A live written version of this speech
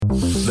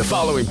The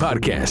following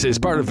podcast is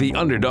part of the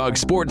Underdog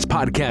Sports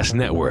Podcast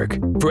Network.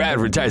 For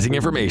advertising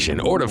information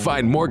or to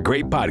find more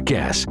great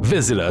podcasts,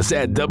 visit us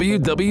at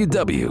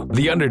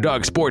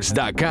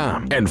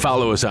www.theunderdogsports.com and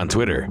follow us on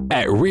Twitter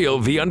at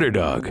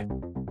RealTheUnderdog.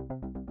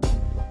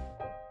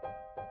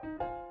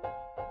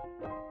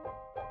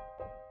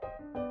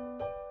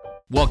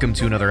 Welcome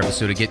to another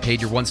episode of Get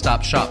Paid, your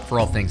one-stop shop for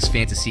all things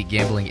fantasy,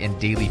 gambling, and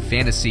daily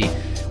fantasy.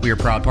 We are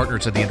proud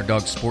partners of the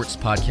Underdog Sports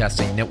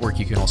Podcasting Network.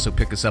 You can also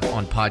pick us up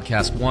on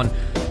Podcast One.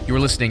 You are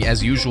listening,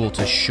 as usual,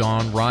 to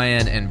Sean,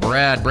 Ryan, and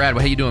Brad. Brad,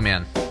 how you doing,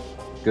 man?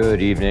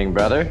 Good evening,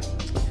 brother.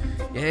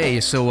 Hey,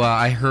 so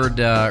I heard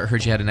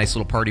you had a nice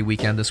little party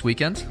weekend this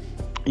weekend.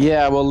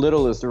 Yeah, well,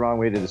 little is the wrong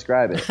way to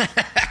describe it.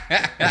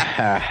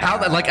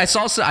 I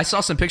saw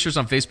some pictures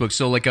on Facebook.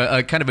 So like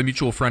a kind of a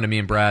mutual friend of me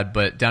and Brad,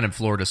 but down in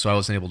Florida, so I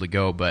wasn't able to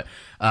go. But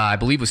I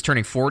believe was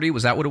turning 40.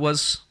 Was that what it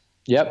was?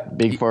 Yep,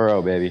 big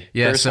 4-0, baby.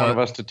 Yeah, First one of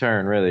us to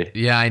turn, really.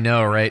 Yeah, I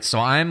know, right? So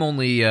I'm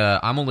only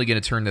going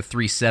to turn the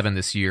 37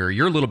 this year.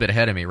 You're a little bit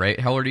ahead of me, right?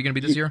 How old are you going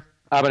to be this year?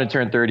 I'm going to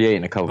turn 38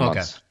 in a couple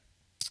months.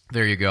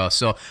 There you go.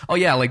 So,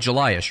 like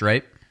July-ish,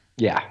 right?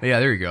 Yeah,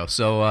 there you go.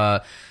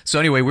 So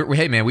anyway,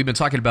 hey man, we've been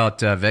talking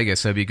about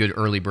Vegas. That'd be a good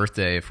early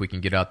birthday if we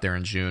can get out there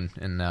in June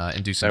and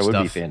do some stuff. That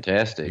would be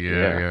fantastic.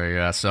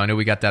 Yeah. So I know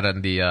we got that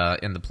in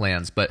the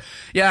plans, but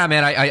yeah,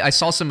 man, I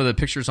saw some of the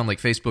pictures on like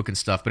Facebook and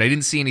stuff, but I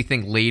didn't see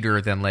anything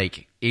later than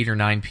like 8 or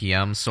 9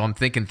 p.m. So I'm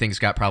thinking things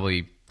got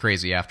probably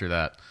crazy after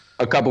that.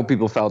 A couple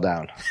people fell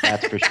down,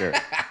 that's for sure.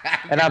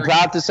 And I'm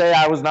proud to say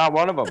I was not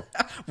one of them.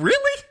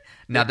 Really?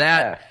 Now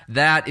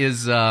that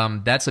is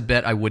that's a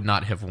bet I would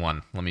not have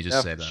won. Let me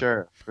just say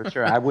that. For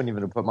sure. I wouldn't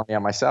even have put money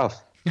on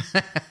myself.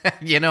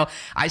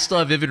 I still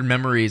have vivid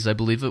memories. I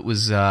believe it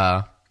was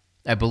the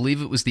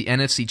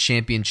NFC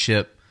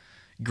Championship,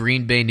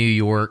 Green Bay, New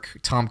York.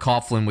 Tom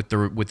Coughlin with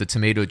the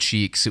tomato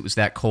cheeks. It was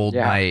that cold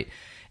night,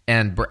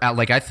 and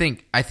I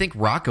think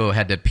Rocco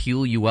had to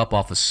peel you up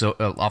off the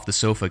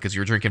sofa because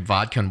you were drinking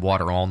vodka and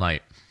water all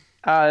night.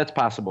 It's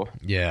possible.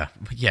 Yeah,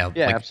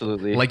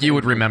 absolutely. Like you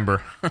would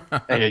remember.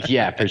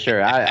 Yeah, for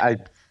sure.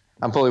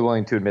 I'm fully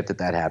willing to admit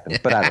that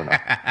happened, but I don't know.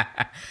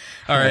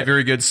 All right,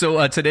 very good.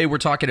 So today we're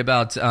talking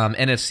about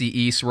NFC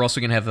East. We're also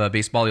going to have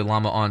Baseball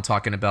Llama on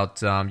talking about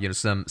some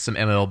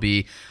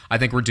MLB. I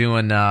think we're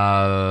doing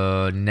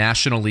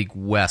National League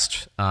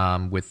West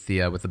with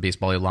the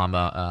Baseball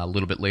Llama a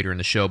little bit later in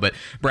the show. But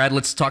Brad,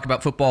 let's talk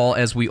about football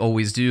as we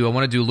always do. I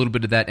want to do a little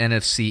bit of that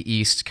NFC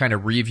East kind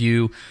of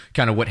review,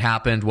 kind of what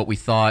happened, what we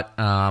thought.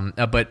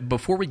 But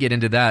before we get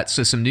into that,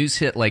 so some news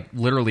hit like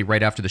literally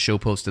right after the show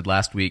posted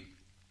last week.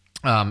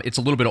 It's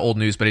a little bit of old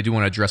news, but I do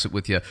want to address it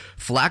with you.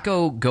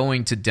 Flacco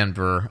going to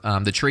Denver.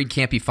 The trade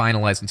can't be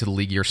finalized until the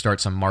league year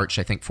starts on March,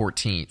 I think,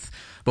 14th.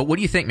 But what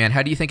do you think, man?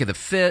 How do you think of the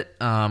fit?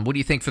 What do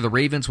you think for the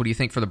Ravens? What do you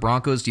think for the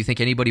Broncos? Do you think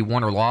anybody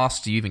won or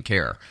lost? Do you even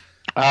care?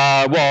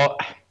 Well,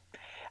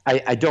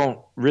 I don't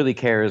really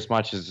care as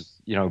much as,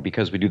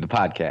 because we do the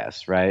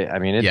podcast, right? I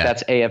mean,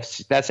 that's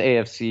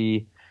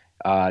AFC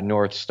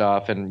North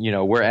stuff, and,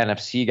 we're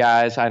NFC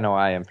guys. I know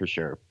I am for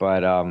sure.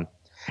 But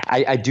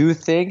I do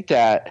think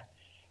that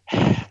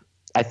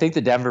I think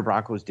the Denver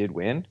Broncos did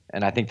win,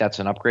 and I think that's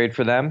an upgrade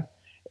for them.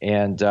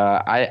 And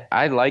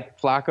I like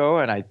Flacco,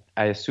 and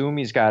I assume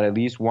he's got at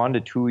least 1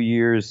 to 2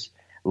 years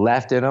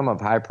left in him of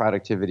high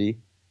productivity.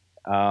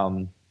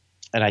 And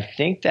I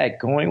think that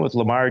going with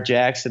Lamar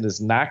Jackson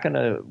is not going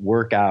to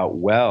work out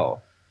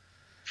well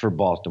for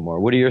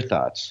Baltimore. What are your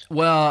thoughts?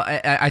 Well,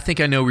 I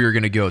think I know where you're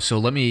going to go. So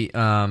let me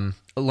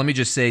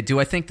just say, do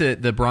I think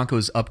the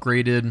Broncos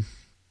upgraded?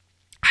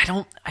 I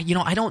don't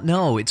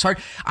know. It's hard.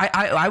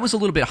 I was a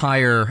little bit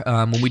higher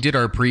when we did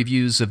our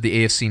previews of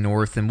the AFC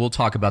North, and we'll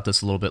talk about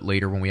this a little bit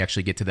later when we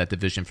actually get to that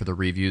division for the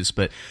reviews.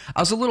 But I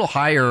was a little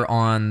higher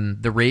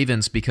on the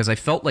Ravens because I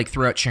felt like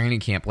throughout training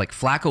camp, like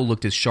Flacco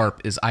looked as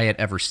sharp as I had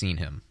ever seen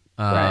him.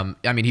 Right.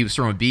 I mean, he was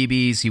throwing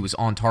BBs. He was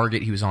on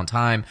target. He was on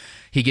time.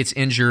 He gets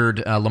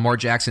injured. Lamar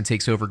Jackson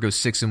takes over, goes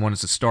 6-1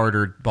 as a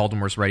starter.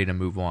 Baltimore's ready to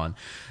move on.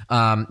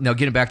 Now,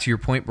 getting back to your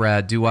point,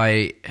 Brad, do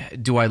I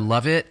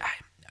love it?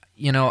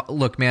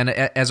 Look, man,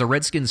 as a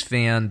Redskins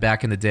fan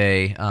back in the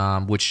day,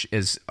 which,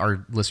 as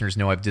our listeners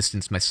know, I've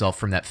distanced myself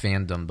from that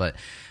fandom, but,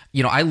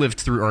 I lived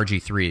through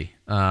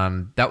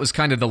RG3. That was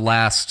kind of the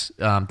last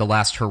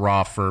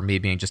hurrah for me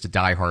being just a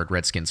diehard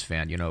Redskins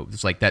fan. It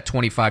was like that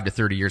 25 to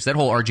 30 years. That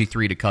whole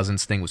RG3 to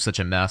Cousins thing was such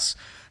a mess.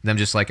 And I'm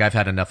just like, I've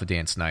had enough of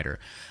Dan Snyder.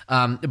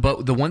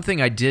 But the one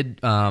thing I did,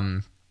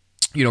 run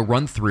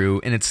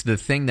through, and it's the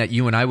thing that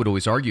you and I would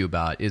always argue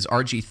about, is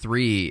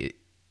RG3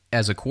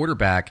 as a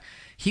quarterback.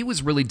 He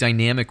was really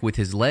dynamic with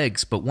his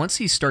legs, but once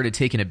he started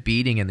taking a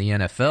beating in the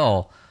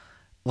NFL,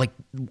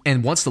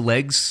 and once the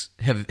legs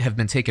have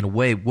been taken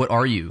away, what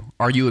are you?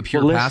 Are you a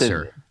pure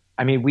passer?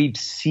 I mean, we've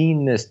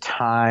seen this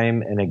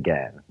time and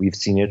again. We've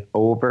seen it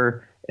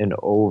over and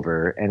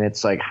over, and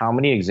it's like, how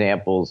many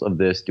examples of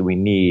this do we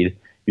need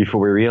before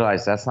we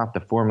realize that's not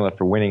the formula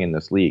for winning in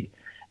this league?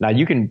 Now,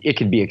 it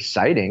can be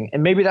exciting,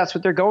 and maybe that's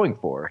what they're going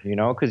for,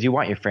 because you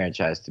want your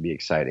franchise to be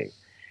exciting.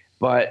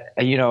 But,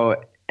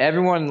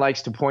 everyone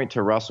likes to point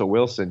to Russell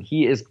Wilson.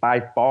 He is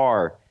by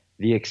far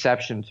the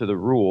exception to the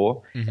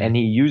rule, and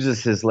he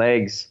uses his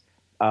legs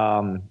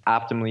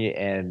optimally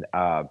and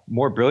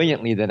more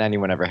brilliantly than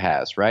anyone ever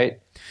has, right?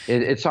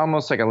 It's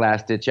almost like a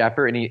last-ditch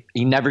effort, and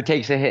he never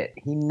takes a hit.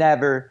 He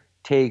never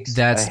takes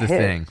That's a the hit.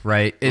 thing,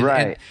 right?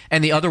 Right.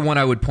 And the other one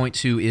I would point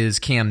to is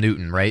Cam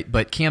Newton, right?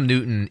 But Cam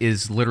Newton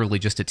is literally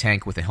just a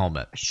tank with a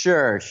helmet.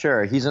 Sure.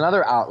 He's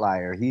another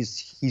outlier.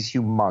 He's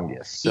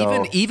humongous.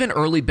 So. Even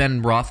early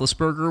Ben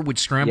Roethlisberger would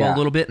scramble a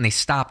little bit, and they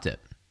stopped it.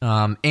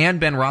 And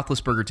Ben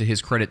Roethlisberger, to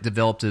his credit,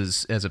 developed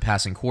as a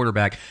passing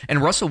quarterback.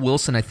 And Russell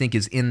Wilson, I think,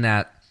 is in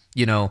that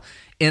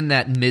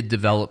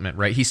mid-development,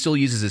 right? He still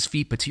uses his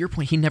feet, but to your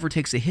point, he never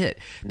takes a hit.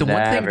 The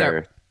one thing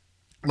that,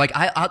 like,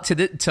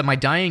 to my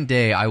dying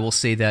day, I will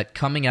say that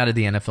coming out of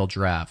the NFL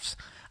drafts,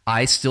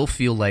 I still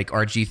feel like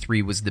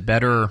RG3 was the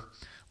better,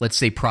 let's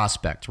say,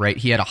 prospect, right?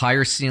 He had a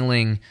higher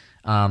ceiling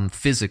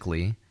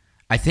physically.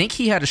 I think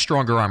he had a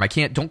stronger arm.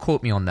 Don't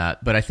quote me on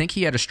that, but I think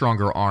he had a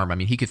stronger arm. I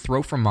mean, he could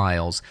throw for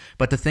miles.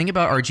 But the thing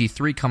about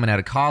RG3 coming out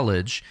of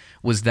college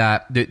was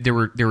that there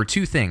were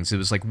two things. It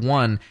was like,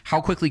 one, how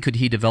quickly could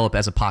he develop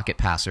as a pocket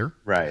passer?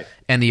 Right.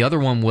 And the other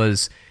one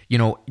was,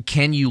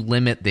 can you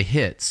limit the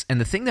hits? And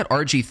the thing that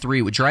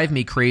RG3 would drive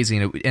me crazy,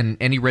 and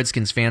any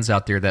Redskins fans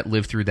out there that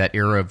lived through that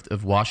era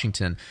of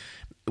Washington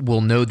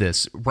will know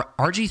this.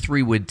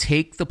 RG3 would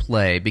take the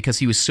play, because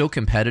he was so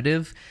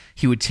competitive,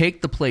 he would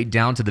take the play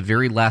down to the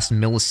very last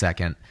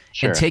millisecond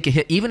and take a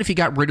hit. Even if he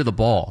got rid of the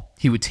ball,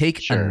 he would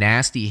take a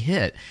nasty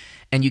hit,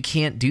 and you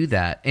can't do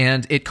that.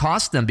 And it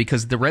cost them,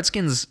 because the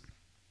Redskins,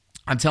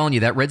 I'm telling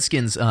you, that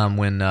Redskins,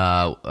 when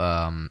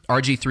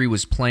RG3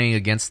 was playing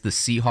against the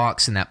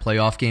Seahawks in that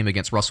playoff game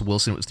against Russell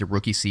Wilson, it was the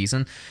rookie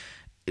season,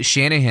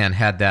 Shanahan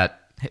had that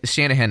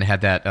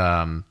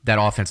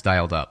offense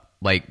dialed up.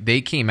 Like, they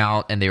came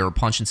out and they were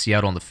punching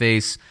Seattle in the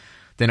face.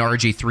 Then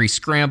RG3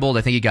 scrambled.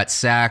 I think he got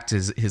sacked.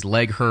 His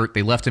leg hurt.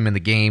 They left him in the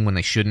game when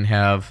they shouldn't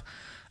have.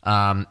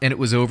 And it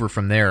was over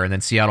from there. And then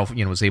Seattle,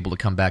 was able to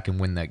come back and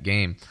win that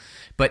game.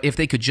 But if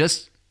they could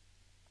just,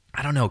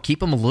 I don't know,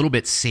 keep him a little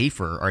bit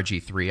safer,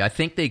 RG3, I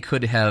think they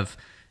could have.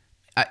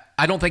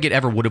 I don't think it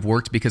ever would have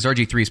worked, because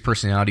RG3's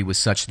personality was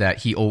such that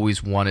he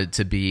always wanted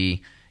to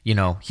be,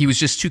 he was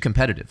just too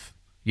competitive.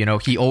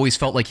 He always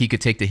felt like he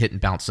could take the hit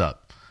and bounce up.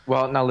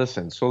 Well, now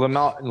listen. So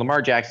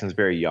Lamar Jackson's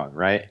very young,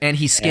 right? And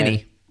he's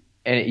skinny.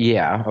 And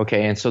yeah,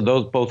 okay. And so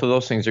both of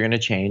those things are going to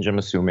change, I'm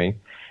assuming.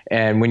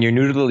 And when you're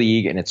new to the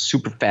league and it's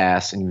super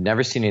fast and you've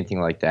never seen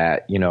anything like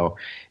that,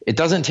 it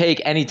doesn't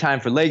take any time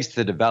for legs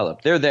to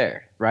develop. They're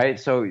there, right?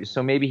 So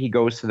maybe he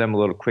goes to them a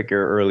little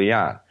quicker early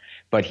on.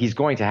 But he's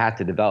going to have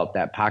to develop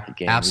that pocket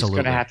game. Absolutely.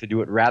 He's going to have to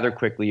do it rather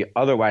quickly.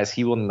 Otherwise,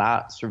 he will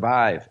not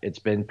survive. It's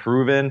been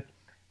proven.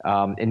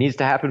 It needs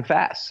to happen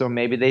fast. So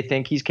maybe they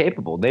think he's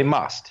capable. They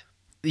must.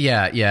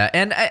 Yeah,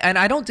 and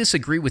I don't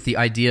disagree with the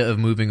idea of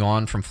moving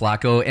on from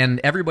Flacco.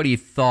 And everybody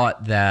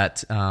thought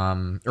that,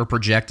 or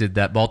projected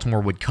that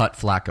Baltimore would cut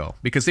Flacco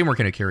because they weren't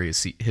going to carry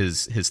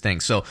his thing.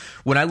 So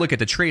when I look at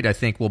the trade, I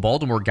think, well,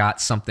 Baltimore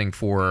got something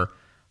for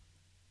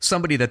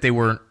somebody that they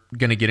weren't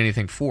going to get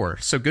anything for.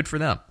 So good for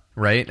them,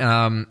 right?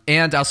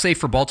 And I'll say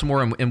for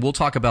Baltimore, and we'll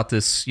talk about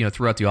this,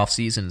 throughout the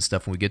offseason and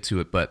stuff when we get to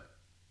it, but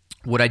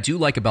what I do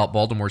like about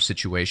Baltimore's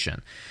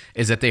situation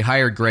is that they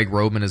hired Greg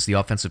Roman as the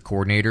offensive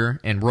coordinator,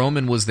 and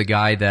Roman was the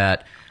guy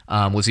that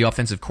was the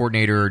offensive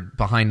coordinator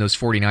behind those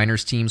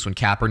 49ers teams when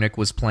Kaepernick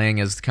was playing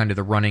as kind of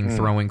the running,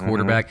 throwing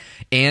quarterback,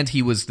 and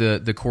he was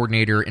the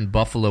coordinator in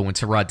Buffalo when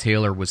Tyrod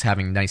Taylor was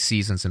having nice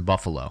seasons in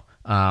Buffalo,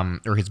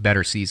 or his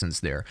better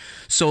seasons there.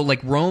 So, like,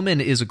 Roman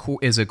is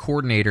a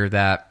coordinator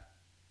that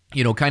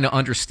kind of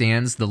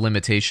understands the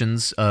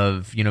limitations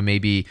of,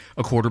 maybe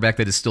a quarterback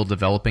that is still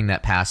developing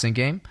that passing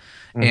game.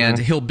 And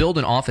he'll build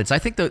an offense. I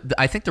think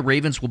the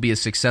Ravens will be a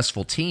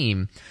successful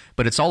team,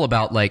 but it's all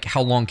about, like,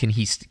 how long can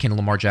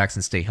Lamar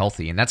Jackson stay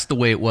healthy? And that's the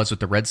way it was with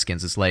the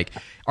Redskins. It's like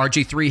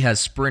RG3 has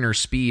sprinter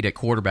speed at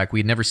quarterback. We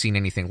had never seen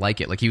anything like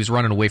it. Like, he was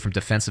running away from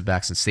defensive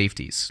backs and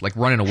safeties, like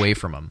running away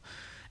from them.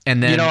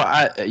 And then, go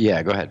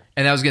ahead.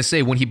 And I was going to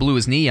say, when he blew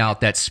his knee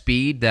out, that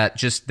speed,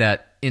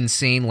 that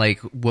insane, like,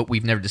 what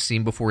we've never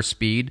seen before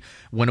speed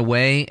went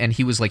away, and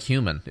he was like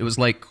human. It was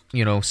like,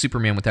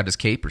 Superman without his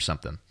cape or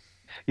something.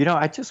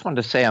 I just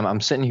wanted to say, I'm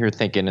sitting here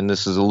thinking, and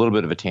this is a little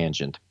bit of a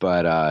tangent,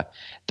 but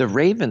the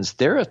Ravens,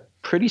 they're a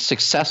pretty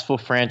successful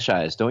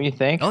franchise, don't you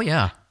think? Oh,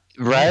 yeah.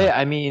 Right? Yeah.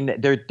 I mean,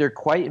 they're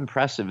quite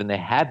impressive, and they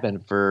have been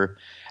for,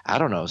 I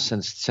don't know,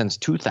 since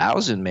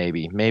 2000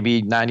 maybe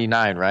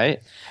 99, right?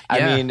 Yeah.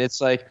 I mean,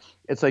 it's like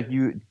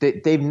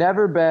they've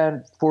never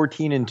been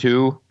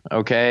 14-2,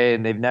 okay,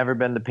 and they've never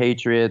been the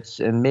Patriots,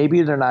 and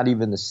maybe they're not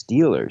even the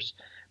Steelers,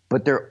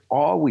 but they're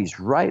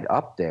always right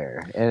up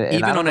there. And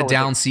even on a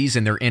down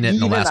season, they're in it in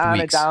the last weeks. Even on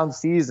a down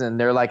season,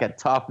 they're like a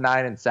tough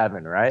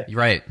 9-7, right?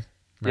 Right.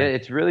 Yeah,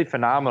 it's really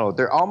phenomenal.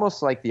 They're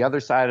almost like the other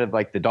side of,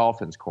 like, the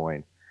Dolphins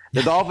coin.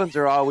 The Dolphins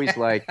are always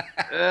like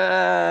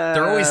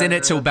they're always in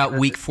it to about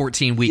week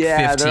 14, week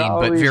 15,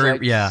 but very,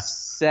 like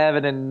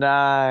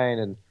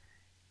 7-9,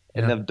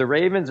 And the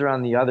Ravens are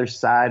on the other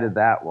side of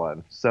that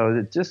one. So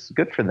it's just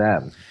good for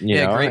them. You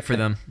know? Great for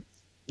them.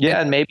 Yeah,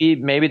 and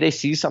maybe they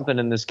see something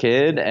in this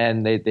kid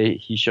and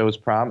he shows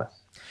promise.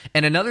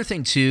 And another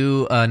thing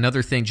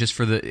just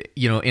for the,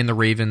 in the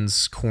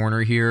Ravens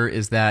corner here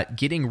is that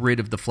getting rid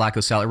of the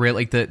Flacco salary, right?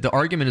 Like the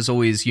argument is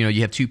always,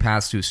 you have two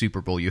paths to a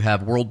Super Bowl. You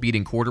have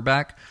world-beating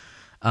quarterback,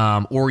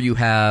 or you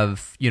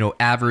have,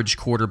 average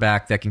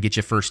quarterback that can get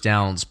you first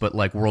downs, but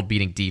like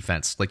world-beating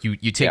defense. Like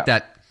you take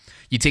that.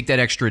 You take that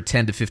extra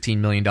 $10 to $15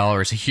 million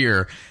a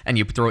year and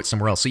you throw it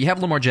somewhere else. So you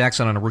have Lamar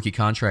Jackson on a rookie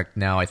contract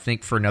now, I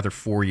think, for another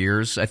 4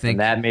 years. I think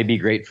and that may be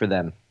great for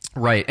them.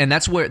 Right, and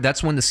that's when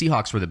the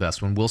Seahawks were the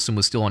best, when Wilson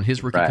was still on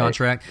his rookie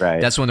contract. Right.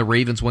 That's when the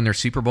Ravens won their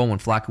Super Bowl, when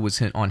Flacco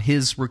was on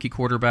his rookie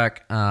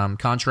quarterback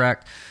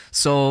contract.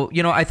 So,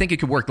 I think it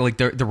could work. Like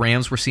the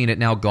Rams, we're seeing it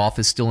now. Goff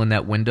is still in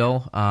that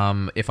window.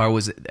 If I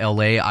was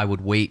LA, I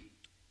would wait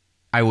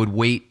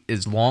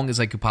as long as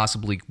I could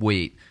possibly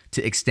wait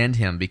to extend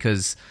him,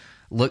 because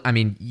look, I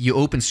mean, you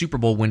open Super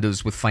Bowl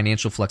windows with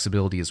financial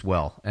flexibility as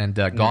well. And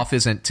Goff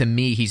isn't, to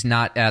me, he's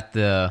not at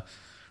the,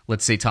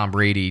 let's say, Tom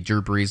Brady,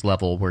 Drew Brees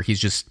level where he's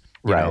just,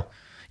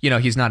 you know,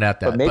 he's not at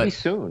that. But maybe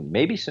soon.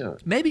 Maybe.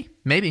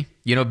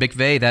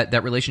 McVay,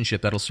 that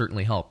relationship, that'll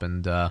certainly help.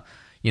 And,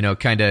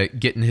 kind of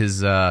getting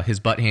his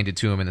butt handed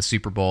to him in the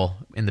Super Bowl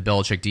in the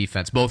Belichick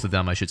defense, both of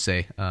them, I should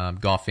say,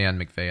 Goff and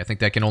McVay. I think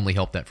that can only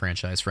help that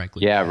franchise,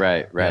 frankly. Yeah,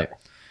 right. Yeah.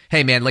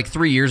 Hey, man, like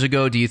 3 years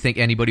ago, do you think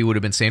anybody would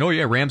have been saying, oh,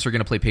 yeah, Rams are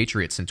going to play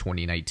Patriots in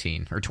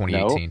 2019 or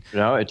 2018?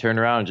 No, it turned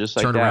around just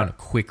like that. Turned around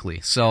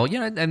quickly. So,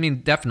 yeah, I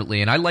mean,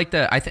 definitely. And I like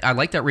that. I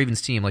like that Ravens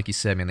team, like you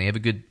said, man. They have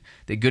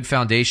a good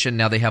foundation.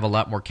 Now they have a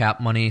lot more cap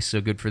money, so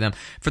good for them.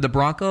 For the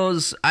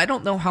Broncos, I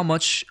don't know how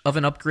much of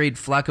an upgrade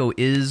Flacco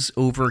is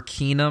over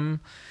Keenum.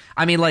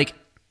 I mean, like,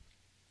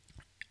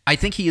 I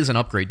think he is an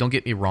upgrade. Don't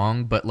get me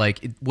wrong. But,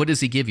 like, what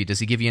does he give you? Does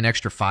he give you an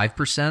extra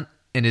 5%?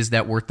 And is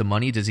that worth the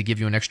money? Does he give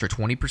you an extra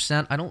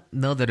 20%? I don't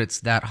know that it's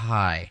that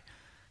high.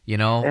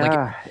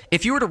 Like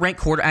if you were to rank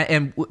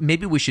and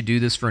maybe we should do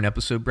this for an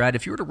episode, Brad.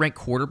 If you were to rank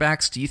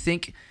quarterbacks, do you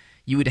think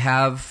you would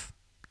have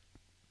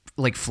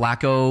like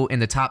Flacco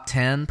in the top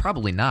 10?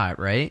 Probably not,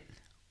 right?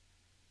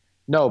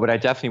 No, but I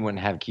definitely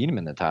wouldn't have Keenum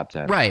in the top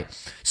 10. Right.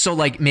 So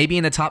like maybe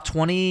in the top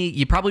 20,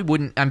 you probably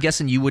wouldn't. I'm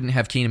guessing you wouldn't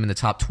have Keenum in the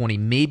top 20.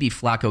 Maybe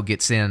Flacco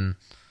gets in.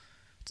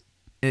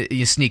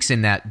 He sneaks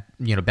in that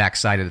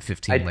backside of the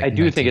 15. I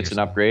do think it's an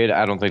upgrade.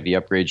 I don't think the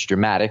upgrade's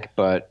dramatic,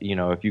 but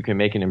if you can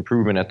make an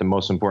improvement at the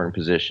most important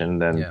position,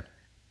 then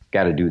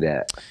got to do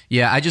that.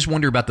 Yeah, I just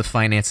wonder about the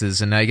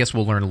finances, and I guess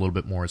we'll learn a little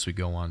bit more as we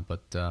go on.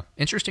 But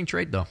interesting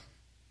trade, though.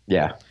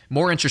 Yeah,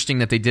 more interesting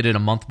that they did it a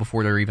month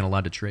before they were even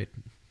allowed to trade.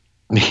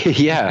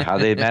 Yeah, how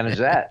they manage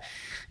that.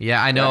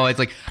 Yeah, I know. It's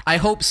like I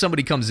hope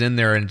somebody comes in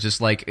there and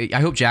just like I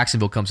hope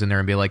Jacksonville comes in there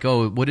and be like,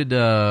 "Oh, what did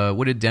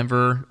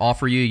Denver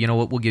offer you? You know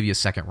what? We'll give you a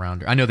second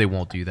rounder." I know they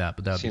won't do that,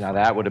 but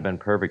that would have been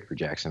perfect for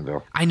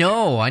Jacksonville. I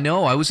know.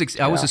 I was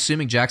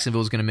assuming Jacksonville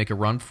was going to make a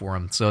run for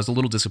him, so I was a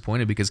little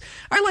disappointed because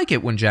I like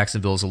it when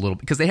Jacksonville is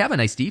because they have a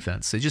nice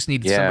defense. They just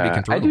need somebody who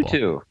can throw the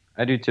ball.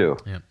 I do too.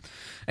 Yeah.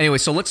 Anyway,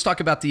 so let's talk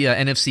about the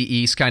NFC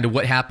East, kind of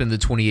what happened the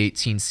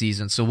 2018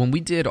 season. So when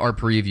we did our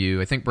preview,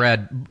 I think,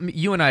 Brad,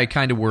 you and I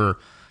kind of were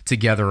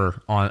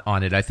together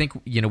on it. I think,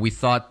 we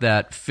thought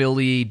that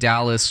Philly,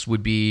 Dallas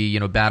would be,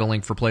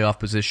 battling for playoff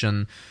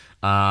position.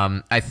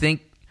 I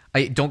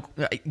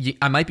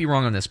might be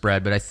wrong on this,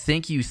 Brad, but I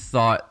think you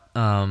thought,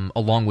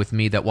 along with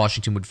me, that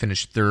Washington would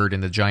finish third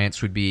and the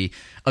Giants would be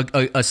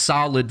a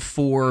solid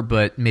 4,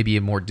 but maybe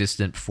a more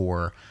distant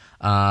 4.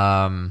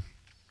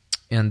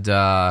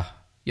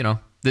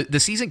 The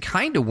season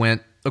kind of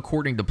went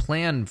according to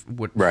plan,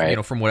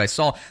 from what I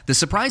saw. The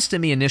surprise to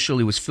me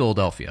initially was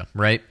Philadelphia,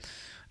 right?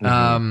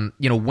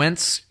 Mm-hmm.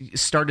 Wentz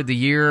started the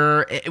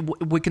year.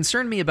 What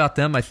concerned me about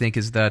them, I think,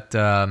 is that,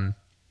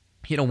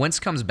 Wentz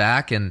comes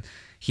back and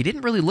he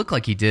didn't really look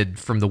like he did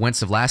from the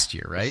Wentz of last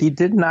year, right? He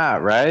did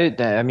not,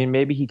 right? I mean,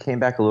 maybe he came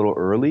back a little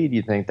early. Do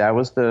you think that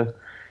was the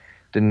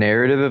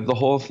narrative of the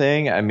whole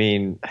thing? I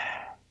mean,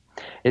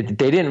 they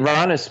didn't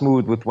run as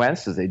smooth with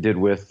Wentz as they did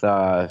with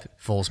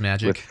Foles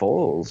magic. With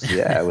Foles,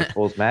 yeah, with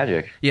Foles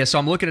magic. Yeah, so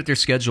I'm looking at their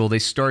schedule. They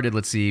started,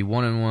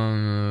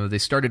 1-1. They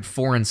started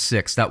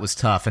 4-6. That was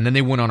tough, and then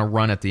they went on a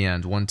run at the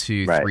end. 1,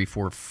 2, 3,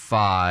 4,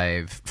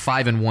 5.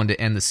 5-1 to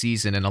end the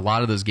season, and a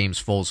lot of those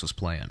games Foles was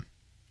playing.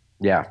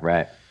 Yeah,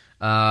 right.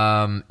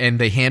 And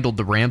they handled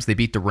the Rams. They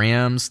beat the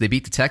Rams. They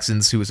beat the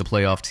Texans, who was a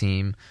playoff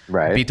team.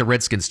 Right. Beat the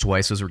Redskins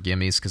twice. Those were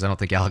gimmies because I don't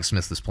think Alex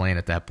Smith was playing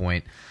at that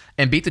point.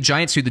 And beat the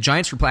Giants, who the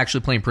Giants were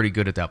actually playing pretty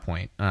good at that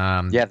point.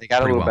 Yeah, they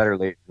got a little better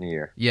late in the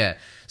year. Yeah.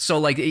 So,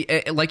 like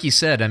you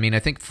said, I mean, I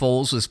think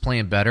Foles was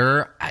playing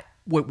better.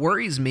 What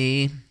worries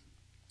me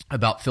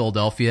about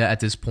Philadelphia at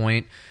this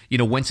point,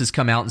 Wentz has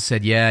come out and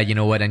said, yeah, you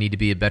know what, I need to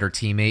be a better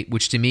teammate,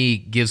 which to me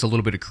gives a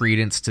little bit of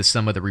credence to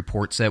some of the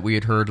reports that we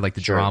had heard, like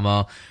the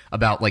drama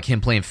about like him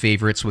playing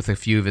favorites with a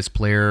few of his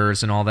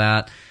players and all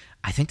that.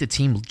 I think the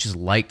team just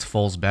liked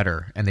Foles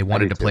better, and they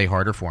wanted to play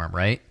harder for him,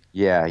 right?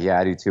 Yeah,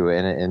 I do too.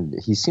 And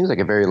he seems like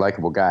a very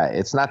likable guy.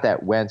 It's not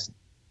that Wentz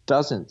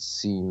doesn't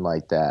seem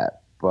like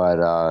that, But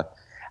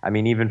I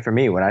mean, even for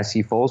me, when I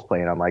see Foles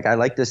playing, I'm like, I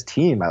like this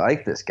team. I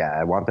like this guy.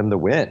 I want them to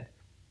win.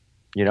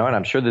 And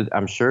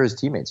I'm sure his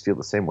teammates feel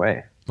the same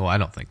way. Well, I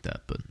don't think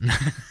that, but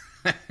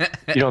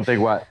you don't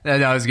think what? No,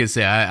 I was gonna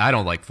say I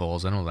don't like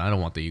Foles. I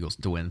don't want the Eagles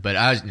to win. But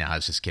I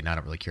was just kidding. I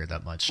don't really care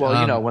that much.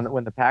 Well,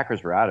 when the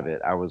Packers were out of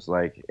it, I was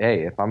like,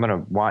 hey, if I'm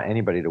gonna want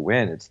anybody to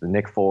win, it's the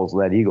Nick Foles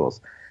led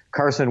Eagles.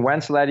 Carson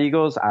Wentz led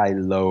Eagles, I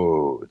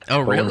loathe.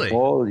 Oh, really?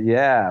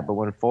 But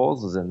when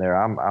Foles is in there,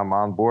 I'm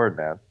on board,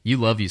 man. You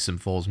love you some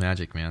Foles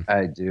magic, man.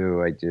 I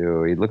do.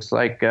 He looks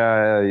like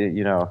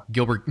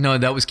Gilbert. No,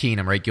 that was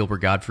Keenum, right?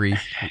 Gilbert Godfrey.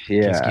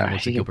 Yeah,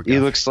 he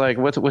looks like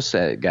what's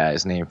that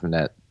guy's name from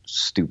that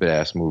stupid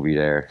ass movie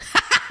there?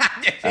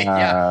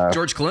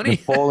 George Clooney,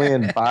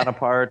 Napoleon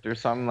Bonaparte or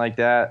something like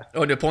that.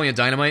 Oh, Napoleon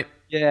Dynamite.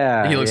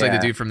 Yeah, he looks like the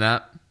dude from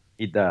that.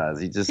 He does.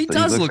 He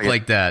does look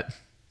like that.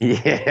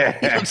 Yeah,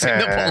 he looks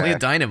like Napoleon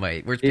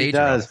Dynamite. Where's Pedro? He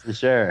does, for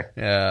sure.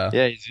 Yeah,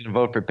 he's gonna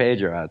vote for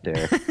Pedro out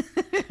there.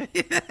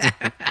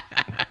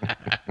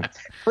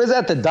 Was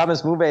that the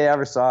dumbest movie I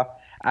ever saw?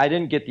 I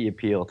didn't get the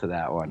appeal to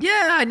that one.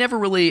 Yeah, I never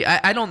really.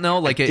 I don't know.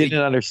 Like, I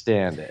didn't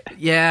understand it.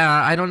 Yeah,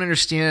 I don't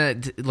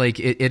understand. Like,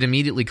 it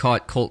immediately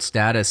caught cult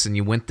status, and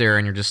you went there,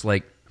 and you're just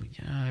like,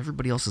 yeah,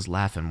 everybody else is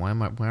laughing. Why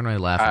aren't I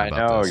laughing about this?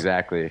 I know,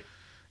 exactly.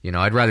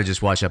 I'd rather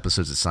just watch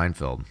episodes of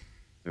Seinfeld.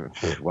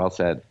 Well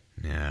said.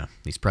 Yeah,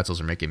 these pretzels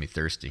are making me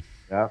thirsty.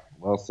 Yeah,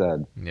 well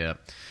said. Yeah.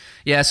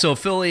 So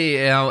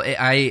Philly,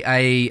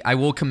 I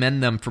will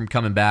commend them from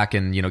coming back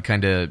and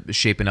kind of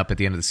shaping up at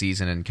the end of the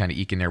season and kind of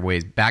eking their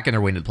way back in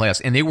their way into the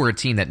playoffs. And they were a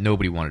team that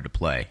nobody wanted to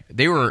play.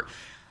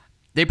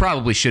 They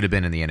probably should have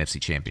been in the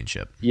NFC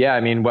Championship. Yeah,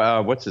 I mean,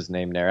 what's his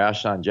name there?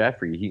 Alshon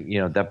Jeffrey. He,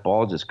 that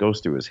ball just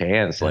goes through his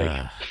hands.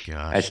 Like,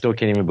 I still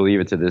can't even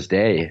believe it to this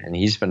day. And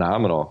he's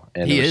phenomenal.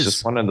 And it was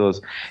just one of those.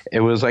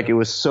 It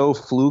was so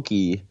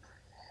fluky.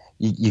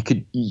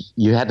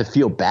 You had to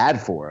feel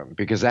bad for him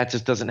because that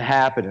just doesn't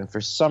happen. And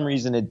for some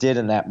reason it did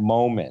in that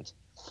moment.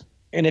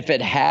 And if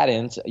it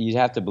hadn't, you'd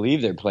have to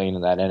believe they're playing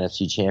in that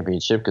NFC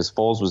Championship because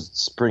Foles was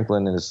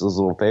sprinkling his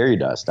little fairy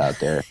dust out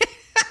there.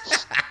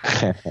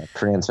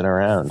 Prancing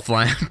around,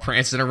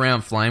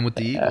 flying with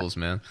the Eagles,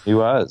 man. He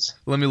was.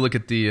 Let me look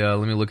at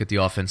the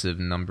offensive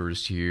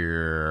numbers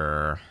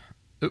here.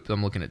 Oops,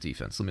 I'm looking at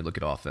defense. Let me look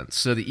at offense.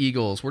 So the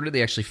Eagles, where did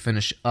they actually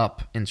finish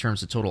up in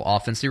terms of total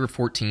offense? They were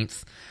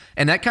 14th.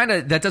 And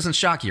that doesn't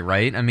shock you,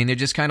 right? I mean, they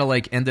just kind of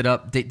like ended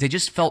up, they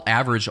just felt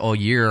average all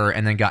year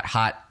and then got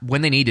hot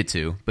when they needed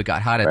to, but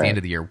got hot at the end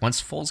of the year.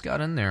 Once Foles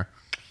got in there,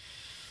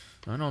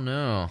 I don't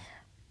know.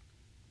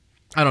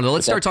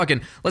 Let's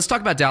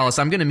talk about Dallas.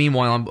 I'm going to,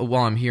 meanwhile,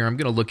 while I'm here, I'm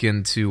going to look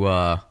into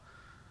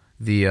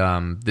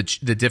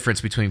the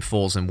difference between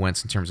Foles and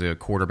Wentz in terms of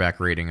quarterback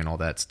rating and all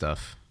that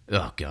stuff.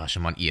 Oh, gosh,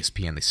 I'm on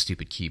ESPN, the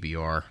stupid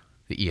QBR,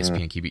 the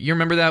ESPN QB. You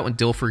remember that when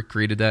Dilfer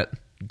created that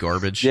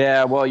garbage?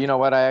 Yeah, well, you know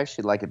what? I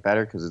actually like it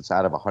better because it's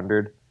out of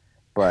 100,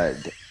 but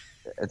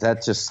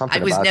that's just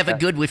something I was never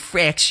good with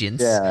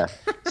fractions. Yeah,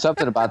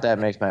 something about that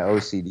makes my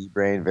OCD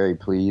brain very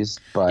pleased.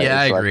 But yeah,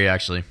 I agree,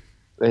 actually.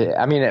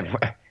 I mean,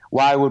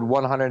 why would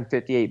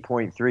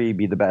 158.3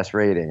 be the best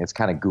rating? It's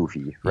kind of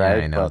goofy, right?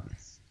 Yeah, I know.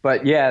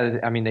 But yeah,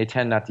 I mean, they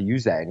tend not to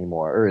use that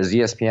anymore. Or is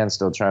ESPN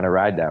still trying to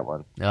ride that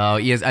one? Oh,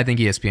 yes, I think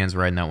ESPN's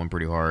riding that one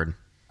pretty hard.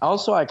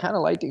 Also, I kind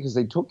of liked it because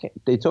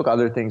they took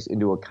other things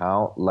into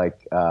account,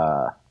 like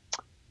I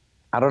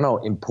don't know,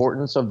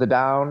 importance of the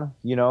down.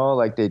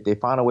 Like they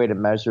found a way to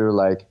measure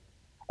like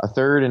a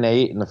 3rd and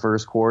 8 in the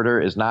first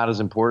quarter is not as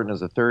important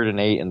as a 3rd and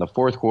 8 in the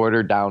fourth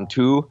quarter down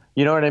 2.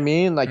 You know what I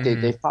mean? Like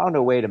they found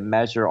a way to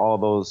measure all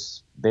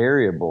those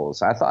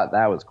variables. I thought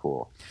that was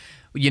cool.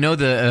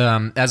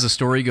 As the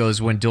story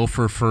goes, when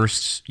Dilfer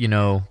first,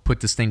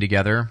 put this thing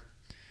together,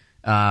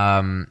 the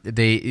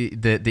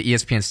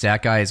ESPN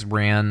stat guys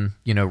ran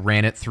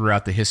it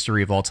throughout the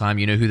history of all time.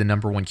 You know who the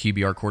number 1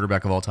 QBR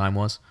quarterback of all time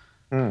was?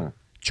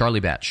 Charlie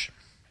Batch.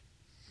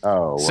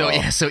 Oh,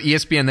 wow. So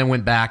ESPN then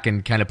went back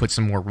and kind of put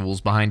some more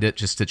rules behind it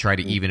just to try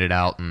to even it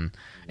out and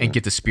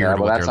get the spirit of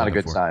what they're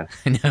looking for. That's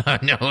not a good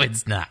sign. No,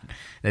 it's not.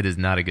 That is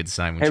not a good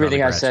sign.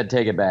 Everything I said,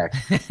 take it back.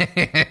 Yes.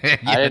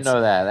 I didn't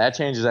know that. That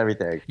changes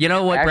everything. You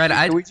know what, actually,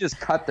 Brad? Can we just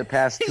cut the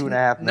past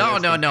 2.5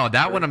 minutes? No.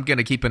 That one I'm going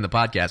to keep in the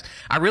podcast.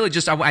 I really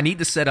I need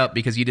to set up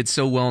because you did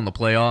so well in the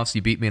playoffs.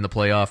 You beat me in the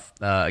playoff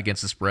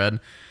against the spread.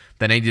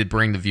 Then I need to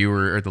bring the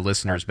viewer or the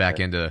listeners back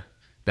into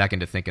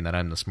thinking that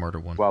I'm the smarter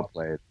one. Well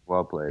played.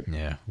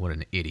 Yeah, what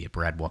an idiot.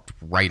 Brad walked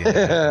right into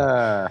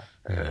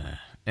that.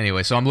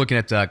 Anyway, so I'm looking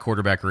at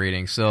quarterback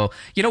rating. So,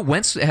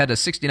 Wentz had a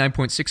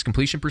 69.6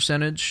 completion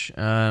percentage,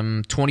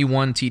 21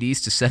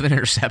 TDs to 7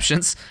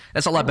 interceptions.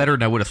 That's a lot better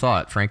than I would have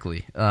thought,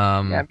 frankly.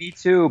 Yeah, me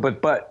too,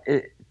 but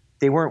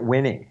they weren't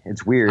winning.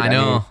 It's weird. I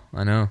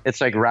know.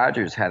 It's like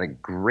Rodgers had a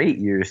great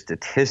year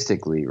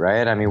statistically,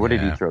 right? I mean, what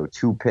did he throw?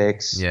 2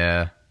 picks?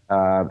 Yeah.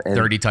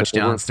 30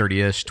 touchdowns,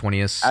 30-ish,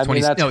 20-ish.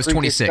 20, no, it was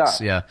 26.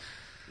 Stuff. Yeah.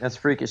 That's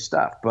freakish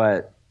stuff,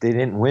 but they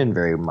didn't win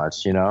very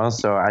much, So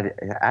I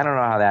don't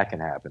know how that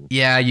can happen.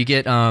 Yeah, you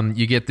get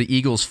the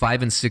Eagles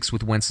 5-6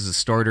 with Wentz as a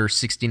starter,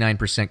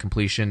 69%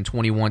 completion,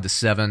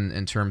 21-7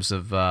 in terms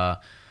of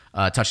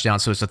touchdown.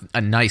 So it's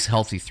a nice,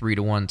 healthy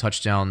 3-1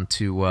 touchdown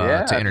to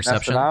interception.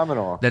 That's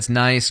phenomenal. That's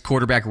nice.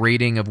 Quarterback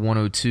rating of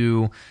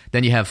 102.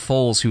 Then you have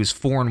Foles, who is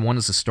 4-1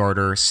 as a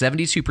starter,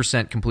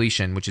 72%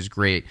 completion, which is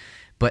great.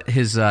 But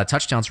his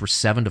touchdowns were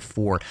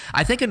 7-4.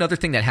 I think another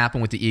thing that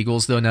happened with the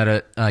Eagles, though, now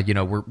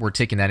that we're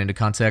taking that into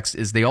context,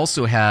 is they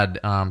also had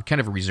kind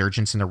of a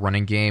resurgence in the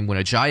running game when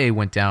Ajayi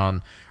went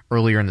down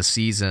earlier in the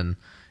season.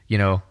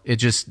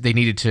 They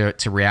needed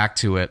to react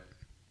to it,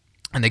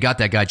 and they got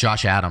that guy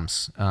Josh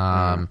Adams,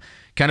 kind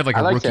of like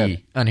a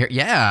rookie on here.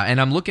 Yeah, and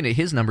I'm looking at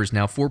his numbers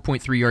now: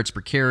 4.3 yards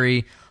per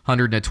carry,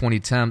 120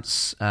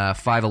 attempts,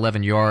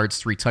 511 yards,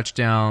 3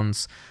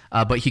 touchdowns.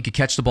 But he could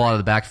catch the ball out of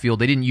the backfield.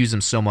 They didn't use him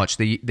so much.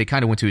 They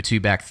kind of went to a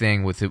 2-back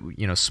thing with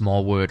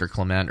Smallwood or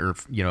Clement or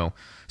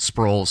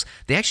Sproles.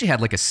 They actually had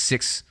like a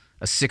six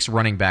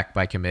running back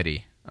by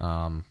committee,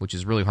 which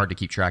is really hard to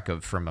keep track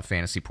of from a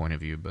fantasy point of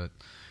view. But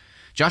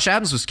Josh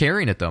Adams was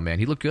carrying it though, man.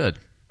 He looked good.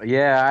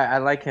 Yeah, I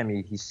like him.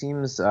 He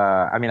seems.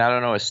 I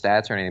don't know his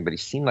stats or anything, but he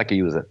seemed like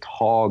he was a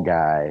tall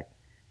guy,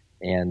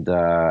 and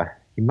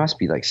he must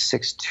be like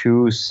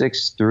 6'2",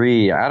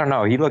 6'3". I don't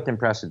know. He looked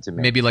impressive to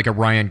me. Maybe like a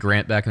Ryan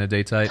Grant back in the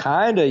day type.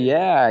 Kinda,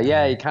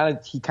 yeah. He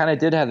kind of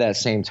did have that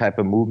same type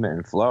of movement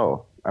and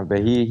flow. But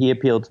he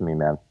appealed to me,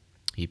 man.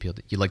 He appealed.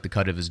 You like the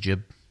cut of his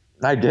jib?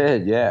 I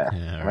did, yeah.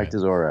 I liked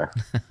his aura.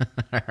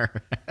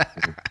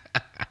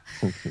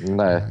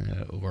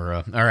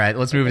 All right,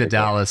 let's move into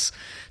Dallas.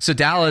 So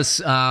Dallas,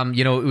 it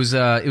was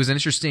an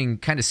interesting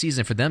kind of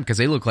season for them because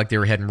they looked like they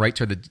were heading right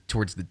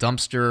towards the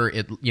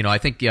dumpster. I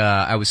think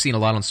I was seeing a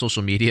lot on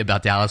social media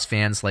about Dallas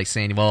fans like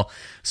saying, "Well,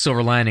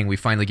 silver lining, we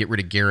finally get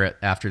rid of Garrett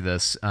after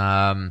this."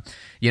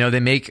 They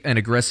make an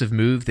aggressive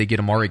move. They get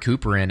Amari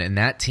Cooper in, and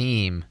that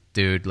team.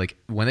 Dude, like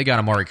when they got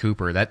Amari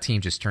Cooper, that team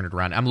just turned it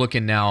around. I'm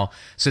looking now.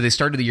 So they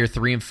started the year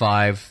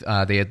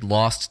 3-5. They had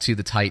lost to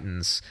the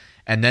Titans,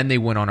 and then they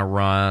went on a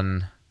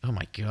run. Oh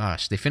my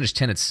gosh, they finished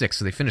 10-6,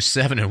 so they finished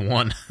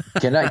 7-1.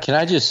 Can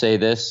I just say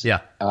this? Yeah.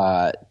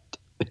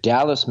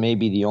 Dallas may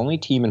be the only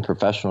team in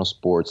professional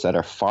sports that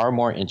are far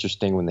more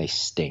interesting when they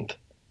stink.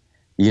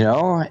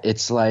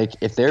 It's like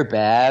if they're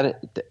bad,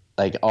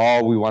 like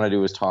all we want to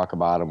do is talk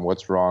about them.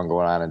 What's wrong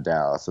going on in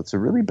Dallas? It's a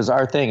really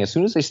bizarre thing. As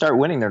soon as they start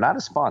winning, they're not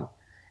as fun.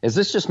 Is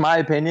this just my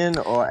opinion,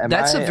 or am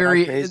I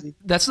crazy?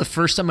 That's the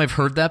first time I've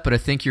heard that, but I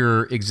think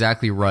you're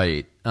exactly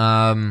right.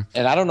 And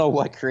I don't know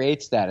what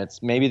creates that.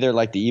 It's maybe they're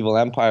like the evil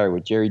empire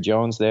with Jerry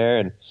Jones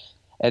there,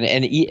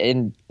 and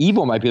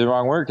evil might be the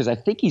wrong word because I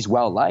think he's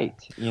well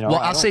liked. Well,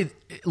 I'll say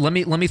let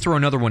me throw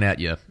another one at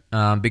you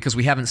because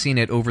we haven't seen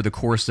it over the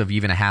course of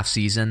even a half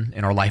season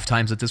in our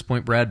lifetimes at this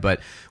point, Brad.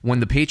 But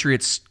when the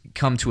Patriots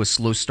come to a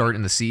slow start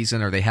in the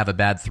season or they have a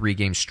bad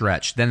 3-game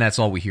stretch, then that's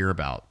all we hear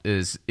about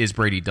is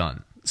Brady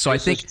done. So I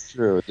think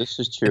this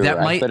is true. That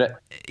might,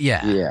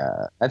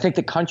 yeah. I think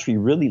the country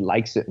really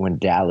likes it when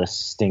Dallas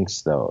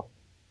stinks, though.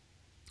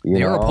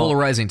 They are a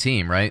polarizing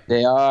team, right?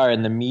 They are,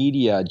 and the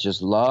media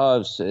just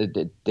loves.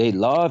 They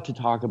love to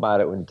talk about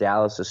it when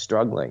Dallas is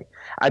struggling.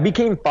 I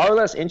became far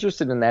less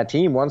interested in that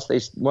team once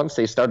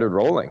they started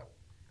rolling,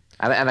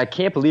 and I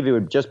can't believe it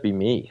would just be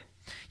me.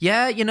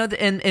 Yeah,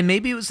 and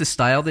maybe it was the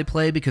style they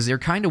play because they're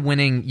kind of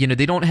winning.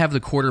 They don't have the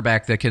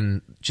quarterback that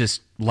can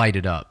just light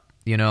it up.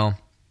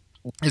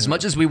 As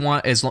much as we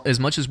want, as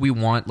much as we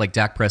want, like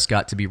Dak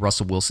Prescott to be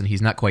Russell Wilson,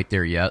 he's not quite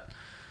there yet.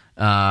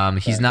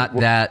 He's not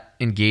that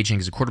engaging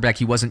as a quarterback.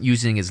 He wasn't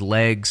using his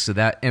legs, so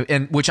that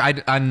and which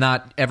I'm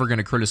not ever going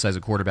to criticize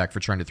a quarterback for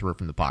trying to throw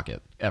from the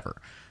pocket ever,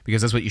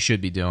 because that's what you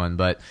should be doing.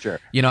 But sure.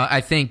 I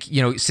think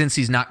since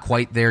he's not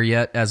quite there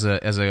yet as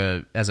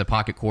a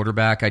pocket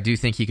quarterback, I do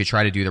think he could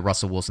try to do the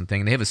Russell Wilson thing.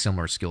 And they have a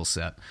similar skill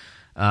set.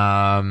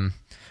 I'm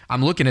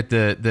looking at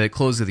the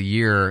close of the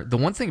year. The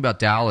one thing about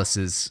Dallas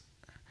is,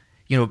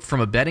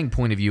 from a betting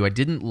point of view, I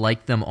didn't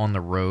like them on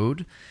the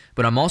road,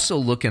 but I'm also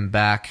looking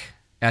back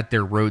at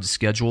their road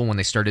schedule when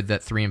they started that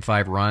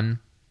 3-5 run.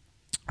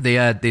 They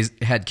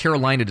had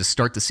Carolina to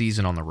start the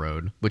season on the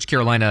road, which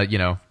Carolina,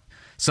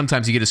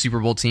 sometimes you get a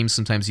Super Bowl team,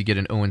 sometimes you get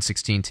an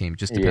 0-16 team.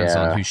 Just depends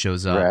on who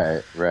shows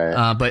up.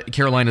 Right. But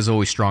Carolina's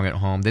always strong at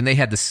home. Then they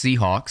had the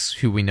Seahawks,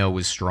 who we know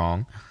was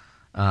strong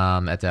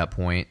at that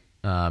point.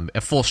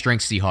 A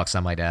full-strength Seahawks,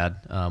 I might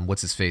add.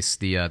 What's his face?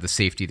 The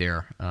safety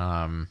there.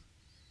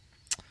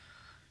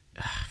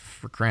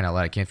 For crying out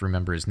loud, I can't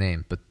remember his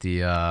name, but the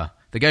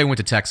guy who went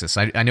to Texas,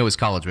 I know his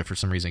college, but for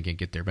some reason I can't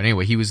get there. But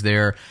anyway, he was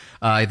there.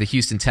 The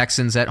Houston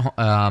Texans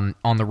on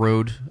the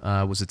road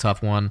was a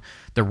tough one.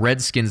 The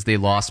Redskins they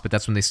lost, but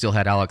that's when they still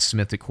had Alex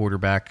Smith at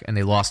quarterback, and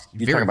they lost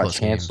very close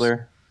games.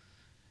 Chancellor?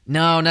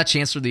 No, not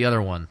Chancellor. The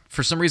other one.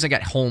 For some reason, I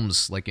got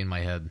Holmes in my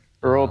head.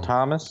 Earl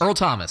Thomas. Earl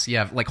Thomas.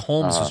 Yeah,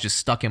 Holmes was just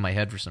stuck in my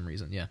head for some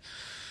reason. Yeah.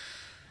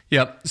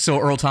 Yep. So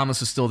Earl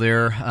Thomas is still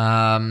there.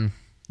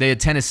 They had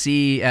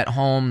Tennessee at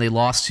home. They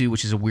lost to,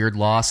 which is a weird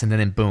loss, and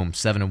then boom,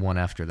 7-1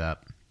 after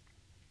that.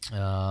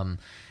 And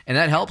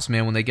that helps,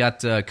 man. When they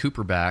got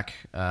Cooper back,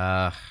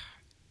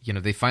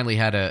 they finally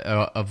had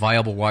a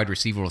viable wide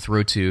receiver to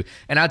throw to,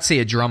 and I'd say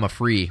a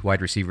drama-free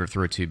wide receiver to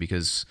throw to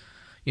because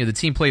the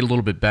team played a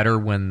little bit better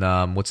when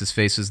what's his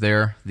face is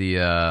there,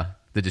 the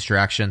the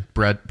distraction,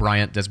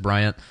 Bryant, Des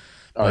Bryant.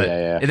 But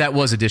yeah. That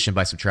was addition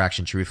by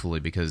subtraction, truthfully,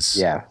 because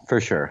yeah, for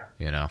sure.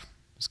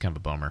 It's kind of a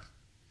bummer.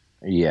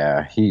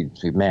 Yeah,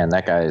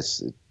 that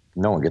guy's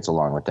no one gets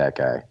along with that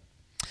guy.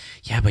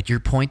 Yeah, but your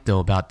point though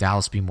about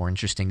Dallas being more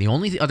interesting. The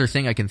only other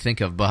thing I can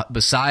think of,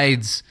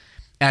 besides,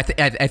 I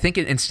think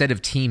instead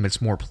of team,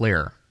 it's more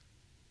player.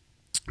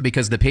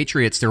 Because the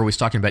Patriots, they're always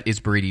talking about, is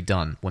Brady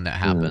done when that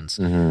happens?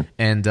 Mm-hmm.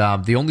 And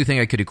the only thing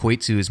I could equate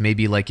to is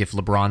maybe like if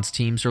LeBron's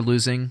teams are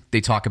losing,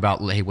 they talk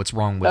about, hey, what's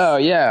wrong with... Oh,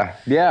 yeah,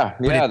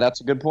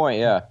 that's a good point,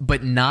 yeah.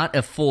 But not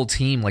a full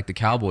team like the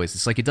Cowboys.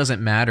 It's like it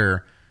doesn't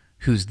matter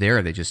who's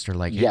there. They just are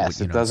like... Hey,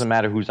 yes, it doesn't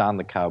matter who's on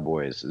the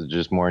Cowboys. It's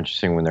just more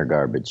interesting when they're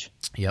garbage.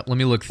 Yeah, let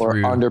me look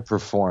through... Or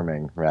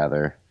underperforming,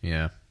 rather.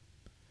 Yeah.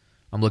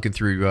 I'm looking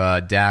through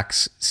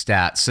Dak's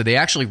stats. So they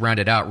actually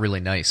rounded out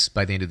really nice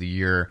by the end of the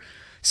year.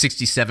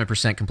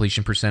 67%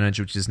 completion percentage,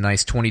 which is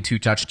nice. 22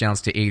 touchdowns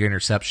to 8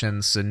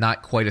 interceptions. So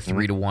not quite a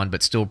 3-to-1,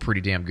 but still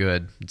pretty damn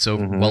good. It's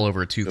well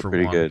over a 2 for 1.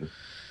 Pretty good.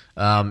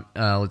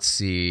 Let's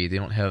see. They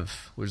don't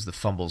have. Where's the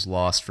fumbles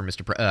lost for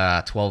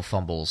Mr. 12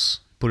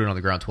 fumbles. Put it on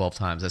the ground 12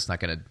 times. That's not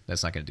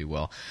gonna do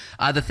well.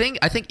 The thing,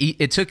 I think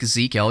it took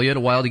Zeke Elliott a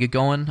while to get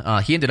going.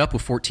 He ended up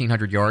with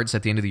 1,400 yards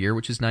at the end of the year,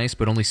 which is nice,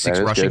 but only 6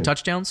 rushing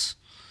touchdowns.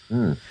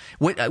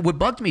 What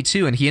bugged me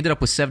too, and he ended up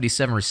with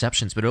 77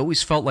 receptions, but it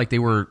always felt like they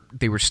were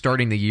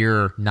starting the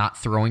year not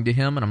throwing to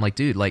him, and I'm like,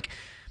 dude, like,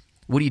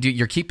 what do you do?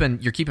 You're keeping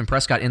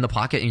Prescott in the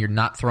pocket, and you're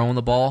not throwing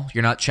the ball.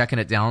 You're not checking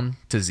it down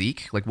to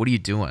Zeke. Like, what are you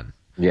doing?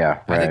 Yeah,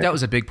 right. I think that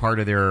was a big part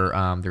of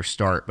their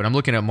start. But I'm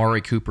looking at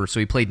Maury Cooper, so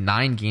he played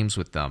 9 games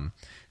with them,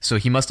 so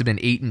he must have been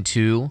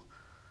 8-2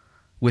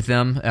 with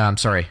them.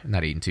 Sorry,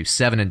 not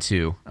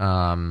 8-2,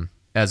 7-2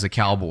 as a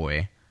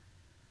Cowboy,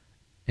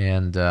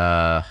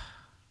 and.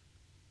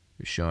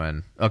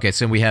 Showing. Okay,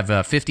 so we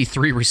have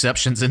 53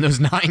 receptions in those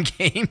 9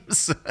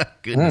 games.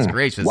 Goodness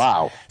gracious.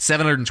 Wow.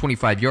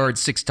 725 yards,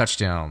 6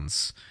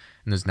 touchdowns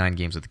in those 9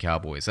 games with the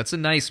Cowboys. That's a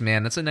nice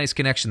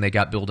connection they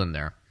got building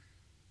there.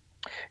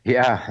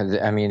 Yeah,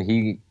 I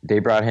mean, they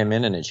brought him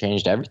in and it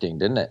changed everything,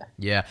 didn't it?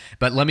 Yeah,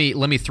 but let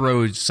me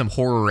throw some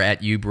horror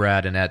at you,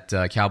 Brad, and at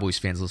Cowboys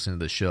fans listening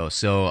to the show.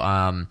 So,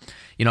 I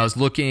was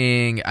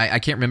looking. I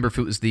can't remember if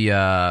it was the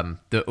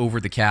over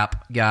the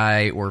cap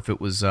guy or if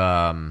it was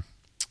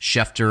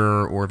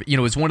Schefter, or it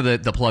was one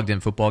of the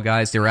plugged-in football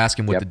guys. They were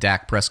asking what the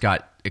Dak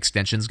Prescott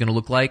extension is going to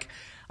look like.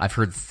 I've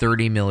heard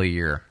 $30 million a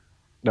year.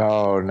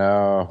 Oh,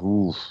 no.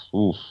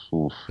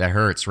 Oof. That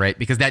hurts, right?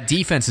 Because that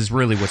defense is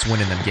really what's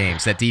winning them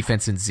games. That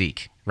defense and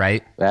Zeke,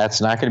 right?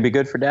 That's not going to be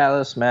good for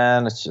Dallas,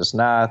 man. It's just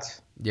not.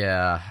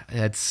 Yeah,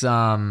 it's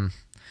 $30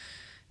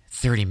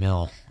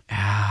 million.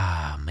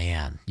 Ah,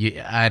 man.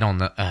 I don't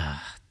know.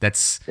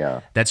 That's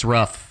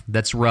rough.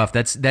 That's rough.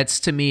 That's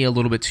to me a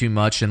little bit too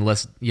much.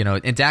 Unless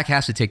and Dak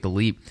has to take the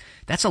leap.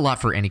 That's a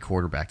lot for any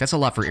quarterback. That's a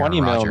lot for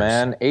Aaron Rodgers. 20 mil,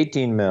 man.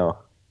 18 mil.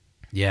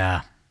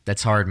 Yeah,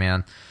 that's hard,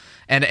 man.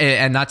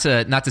 And not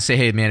to say,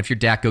 hey, man, if you're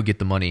Dak, go get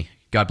the money.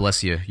 God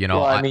bless you.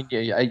 Well, I mean,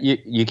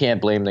 you can't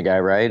blame the guy,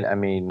 right? I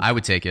mean, I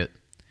would take it.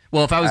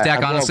 Well, if I was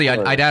Dak, honestly,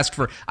 I'd ask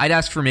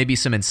for maybe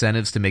some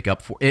incentives to make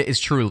up for it. It's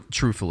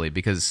truthfully,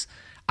 because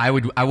I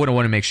would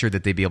want to make sure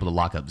that they'd be able to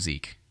lock up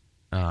Zeke.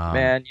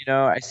 Man,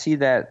 I see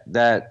that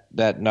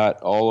nut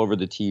all over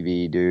the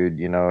TV,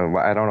 dude.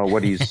 I don't know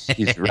what he's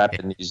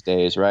repping these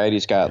days, right?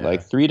 He's got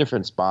like 3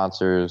 different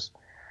sponsors.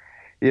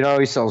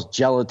 He sells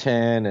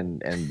gelatin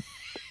and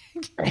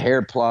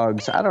hair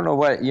plugs. I don't know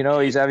what.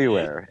 He's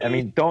everywhere. I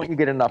mean, don't you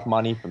get enough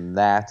money from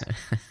that?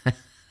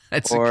 I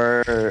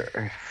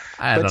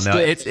don't know.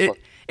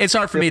 It's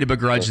hard for me to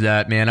begrudge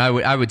that, man.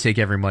 I would take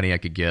every money I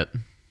could get.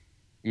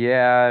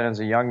 Yeah, and as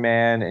a young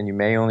man, and you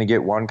may only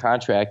get one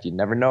contract. You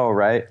never know,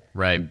 right?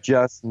 Right. You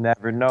just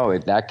never know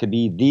it. That could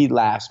be the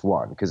last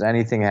one because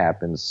anything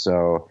happens.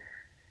 So,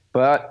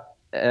 but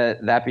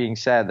that being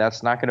said,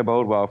 that's not going to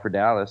bode well for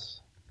Dallas.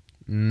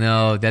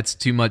 No, that's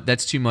too much.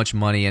 That's too much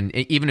money, and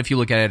even if you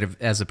look at it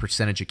as a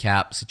percentage of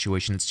cap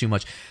situation, it's too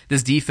much.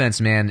 This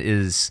defense, man,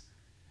 is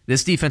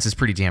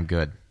pretty damn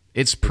good.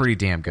 It's pretty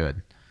damn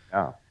good.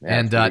 Oh, yeah,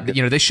 and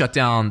they shut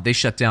down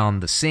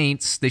the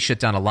Saints. They shut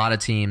down a lot of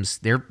teams.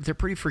 They're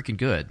pretty freaking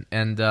good.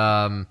 And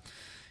I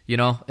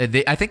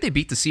think they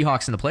beat the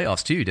Seahawks in the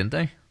playoffs too, didn't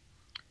they?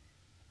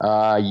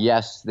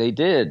 Yes, they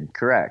did.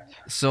 Correct.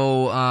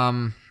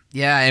 So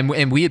yeah,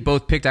 and we had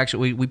both picked,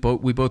 actually we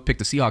both picked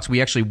the Seahawks.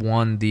 We actually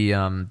won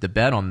the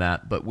bet on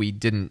that, but we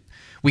didn't.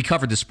 We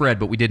covered the spread,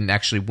 but we didn't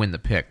actually win the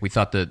pick. We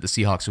thought the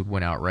Seahawks would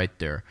win out right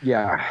there.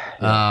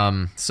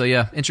 Yeah. So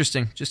yeah,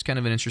 interesting. Just kind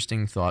of an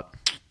interesting thought.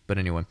 But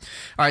anyway,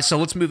 all right. So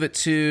let's move it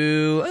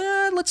to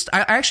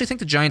I actually think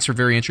the Giants are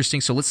very interesting.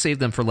 So let's save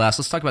them for last.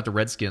 Let's talk about the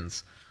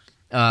Redskins.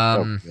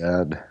 Oh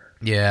God.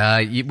 Yeah,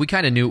 we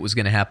kind of knew it was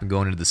going to happen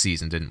going into the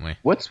season, didn't we?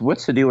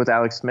 What's the deal with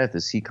Alex Smith?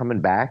 Is he coming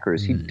back or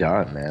is he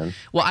done, man?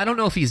 Well, I don't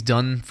know if he's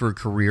done for a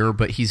career,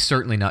 but he's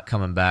certainly not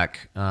coming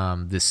back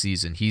this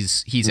season.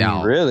 He's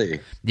out.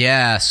 Really?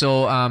 Yeah.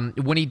 So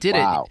when he did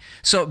it,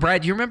 so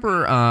Brad, you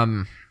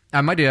remember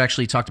I might have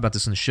actually talked about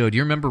this in the show. Do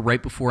you remember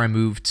right before I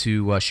moved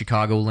to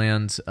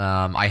Chicagoland,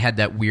 I had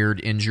that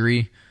weird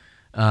injury?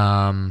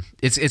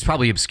 It's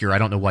probably obscure. I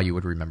don't know why you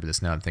would remember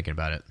this now I'm thinking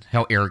about it.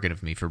 How arrogant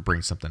of me for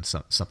bringing something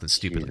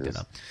stupid like that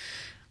up.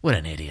 What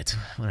an idiot.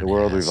 The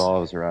world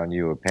revolves around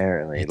you,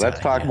 apparently. Let's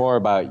talk more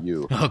about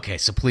you. Okay,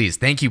 so please.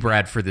 Thank you,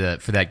 Brad, for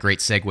that great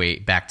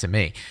segue back to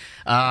me.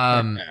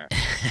 No,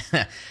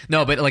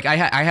 but like I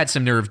had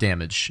some nerve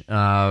damage.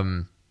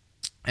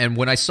 And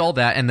when I saw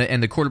that,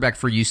 and the quarterback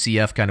for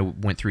UCF kind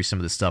of went through some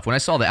of the stuff. When I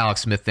saw the Alex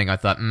Smith thing, I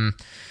thought,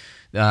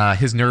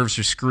 his nerves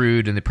are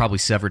screwed, and they probably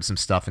severed some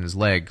stuff in his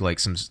leg, like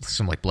some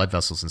like blood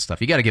vessels and stuff.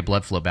 You got to get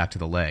blood flow back to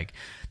the leg.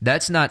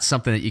 That's not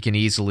something that you can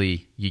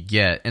easily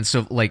get. And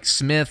so, like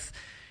Smith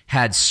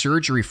had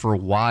surgery for a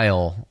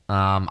while.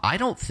 I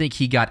don't think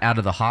he got out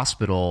of the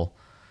hospital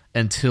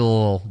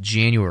until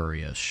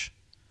January-ish.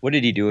 What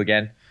did he do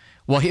again?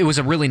 Well, it was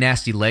a really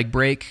nasty leg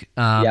break.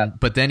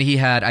 But then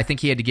I think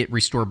he had to get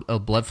restored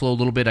blood flow a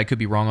little bit. I could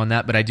be wrong on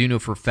that, but I do know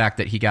for a fact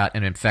that he got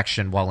an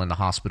infection while in the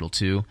hospital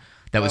too.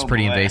 That was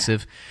pretty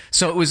invasive.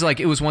 So it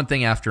was one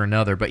thing after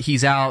another, but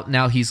he's out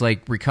now. He's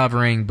like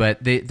recovering,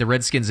 but the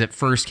Redskins at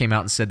first came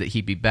out and said that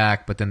he'd be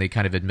back, but then they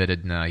kind of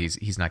admitted, no,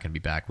 he's not going to be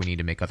back. We need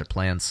to make other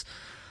plans.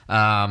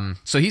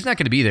 So he's not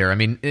going to be there. I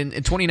mean, in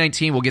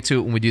 2019, we'll get to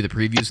it when we do the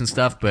previews and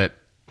stuff, but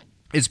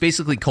it's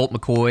basically Colt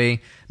McCoy,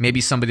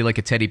 maybe somebody like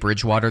a Teddy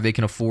Bridgewater they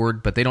can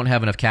afford, but they don't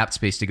have enough cap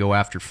space to go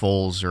after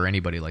Foles or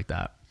anybody like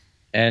that.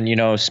 And,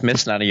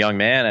 Smith's not a young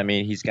man. I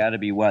mean, he's got to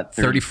be,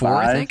 34,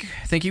 I think?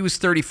 I think he was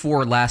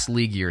 34 last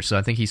league year, so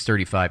I think he's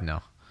 35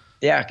 now.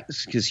 Yeah,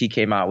 because he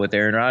came out with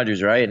Aaron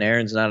Rodgers, right? And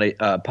Aaron's not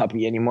a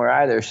puppy anymore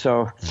either.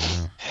 So,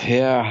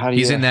 yeah, how do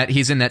he's in that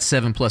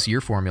 7+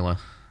 year formula.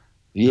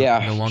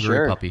 Yeah, no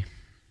longer a puppy.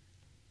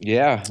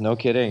 Yeah, no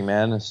kidding,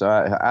 man. So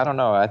I don't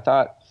know. I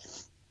thought,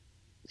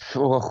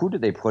 well, who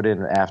did they put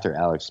in after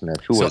Alex Smith?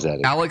 Who was that?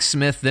 Alex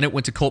Smith. Then it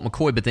went to Colt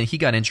McCoy, but then he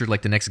got injured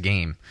like the next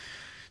game.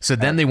 So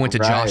then they went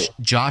to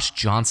Josh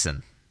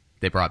Johnson.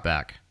 They brought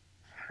back.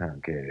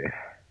 Okay.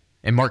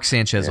 And Mark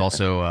Sanchez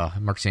also.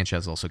 Mark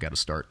Sanchez also got a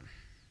start.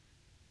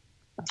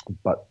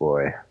 Butt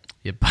boy.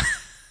 Yep.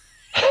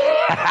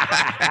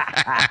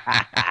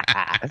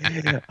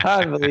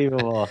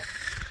 Unbelievable.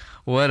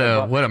 What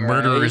a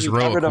murderer's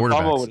row of quarterbacks.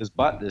 Fumble with his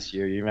butt this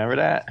year. You remember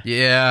that?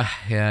 Yeah.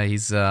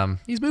 He's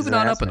moving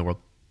on up in the world.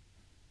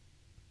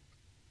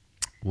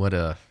 What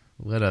a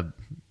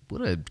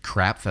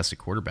crap fest of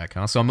quarterback,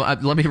 huh? So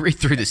let me read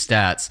through the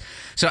stats.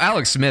 So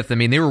Alex Smith, I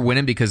mean, they were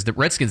winning because the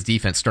Redskins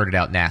defense started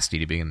out nasty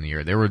to begin the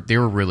year. They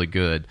were really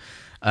good.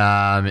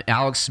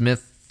 Alex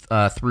Smith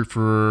threw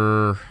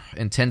for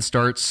in 10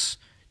 starts,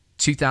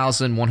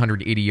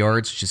 2,180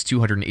 yards, which is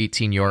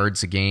 218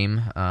 yards a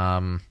game.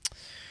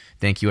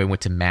 Thank you. I went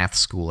to math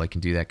school. I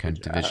can do that kind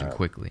of division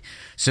quickly.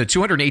 So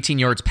 218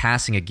 yards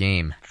passing a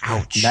game.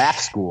 Ouch. Math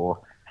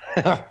school.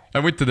 I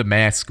went to the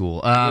math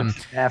school.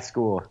 Math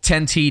school.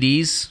 10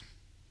 TDs,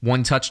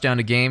 1 touchdown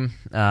a game,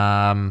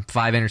 5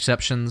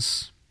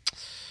 interceptions.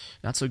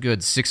 Not so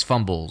good. 6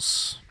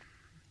 fumbles.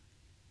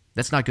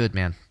 That's not good,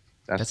 man.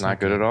 That's not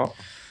good at all.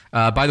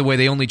 By the way,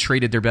 they only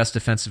traded their best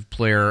defensive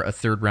player, a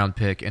 3rd-round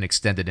pick, and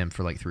extended him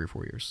for like 3 or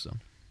 4 years. So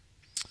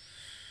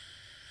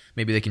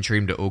maybe they can trade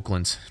him to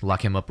Oakland,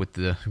 lock him up with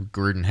the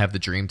Gruden, have the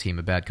dream team,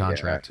 a bad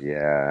contract.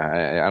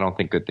 Yeah. I don't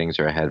think good things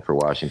are ahead for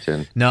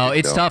Washington. No,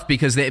 it's tough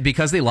because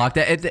they locked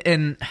that,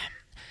 and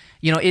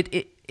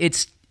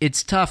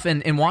it's tough.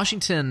 And in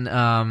Washington,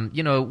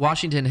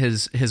 Washington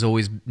has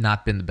always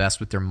not been the best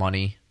with their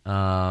money.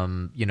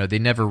 They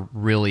never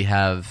really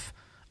have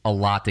a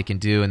lot they can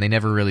do, and they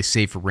never really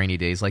save for rainy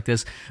days like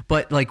this.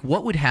 But like,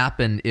 what would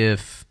happen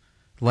if,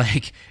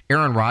 like,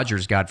 Aaron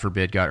Rodgers, God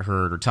forbid, got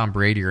hurt, or Tom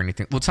Brady or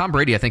anything? Well, Tom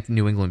Brady, I think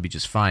New England would be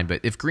just fine.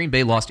 But if Green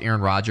Bay lost Aaron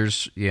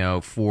Rodgers,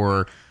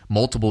 for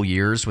multiple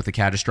years with a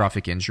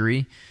catastrophic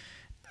injury,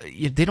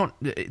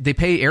 they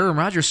pay Aaron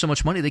Rodgers so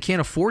much money they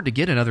can't afford to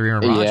get another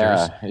Aaron Rodgers.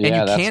 Yeah, and you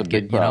that's can't a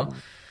big problem.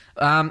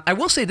 I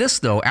will say this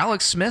though,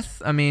 Alex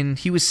Smith. I mean,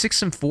 he was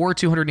 6-4,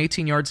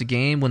 218 yards a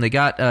game. When they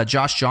got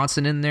Josh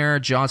Johnson in there,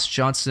 Josh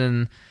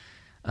Johnson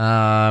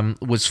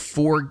was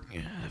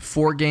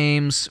four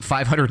games,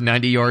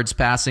 590 yards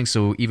passing,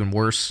 so even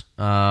worse.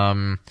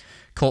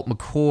 Colt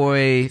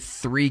McCoy,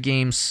 3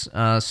 games,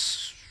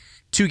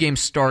 2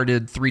 games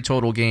started, 3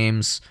 total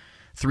games,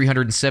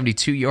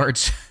 372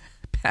 yards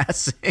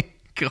passing.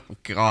 Oh,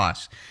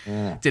 gosh.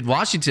 Yeah. Did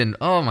Washington,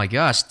 oh my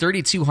gosh,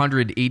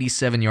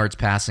 3,287 yards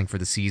passing for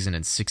the season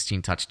and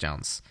 16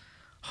 touchdowns.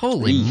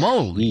 Holy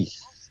moly.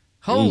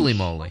 Holy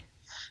moly.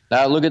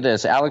 Now, look at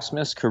this. Alex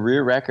Smith's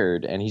career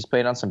record, and he's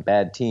played on some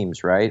bad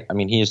teams, right? I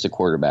mean, he is the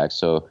quarterback,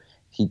 so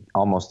he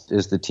almost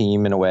is the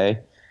team in a way.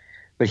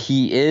 But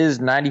he is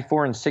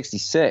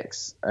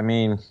 94-66. I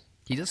mean,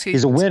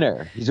 he's a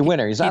winner. He's a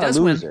winner. He's not a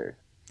loser. Win.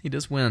 He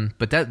does win,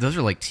 but those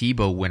are like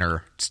Tebow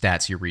winner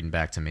stats you're reading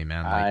back to me,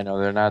 man. Like, I know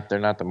they're not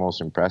the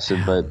most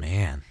impressive, but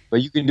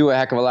you can do a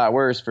heck of a lot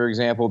worse. For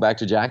example, back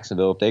to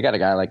Jacksonville, if they got a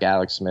guy like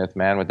Alex Smith,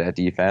 man, with that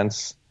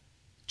defense,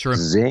 true,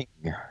 zing,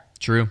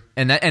 true,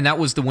 and that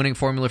was the winning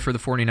formula for the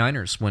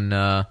 49ers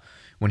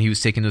when he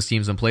was taking those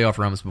teams on playoff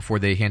runs before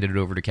they handed it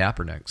over to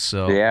Kaepernick.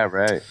 So yeah,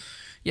 right.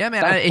 Yeah,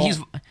 man.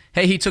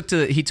 He took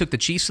the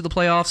Chiefs to the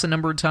playoffs a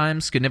number of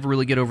times. Could never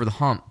really get over the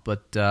hump,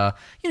 but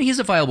he's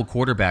a viable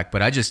quarterback.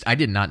 But I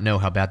did not know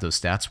how bad those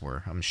stats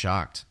were. I'm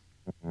shocked.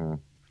 Mm-hmm.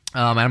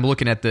 And I'm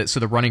looking at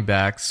the running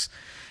backs.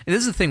 And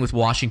this is the thing with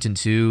Washington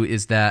too,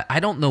 is that I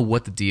don't know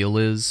what the deal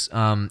is.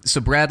 So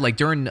Brad, like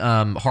during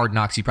Hard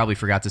Knocks, you probably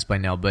forgot this by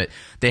now, but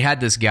they had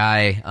this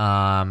guy.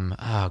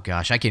 Oh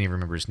gosh, I can't even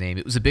remember his name.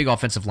 It was a big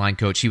offensive line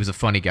coach. He was a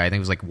funny guy. I think it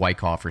was like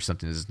Wyckoff or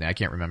something. His name. I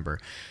can't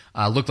remember.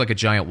 Looked like a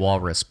giant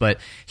walrus,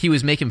 but he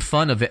was making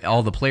fun of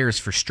all the players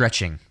for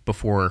stretching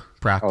before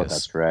practice. Oh,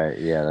 that's right.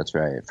 Yeah, that's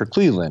right. For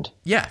Cleveland.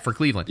 Yeah, for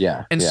Cleveland.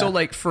 Yeah. And so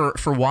like for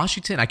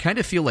Washington, I kind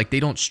of feel like they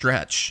don't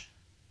stretch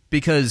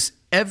because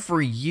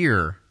every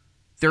year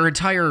their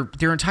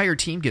entire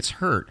team gets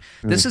hurt.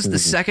 This is the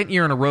second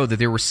year in a row that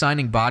they were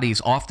signing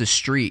bodies off the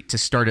street to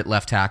start at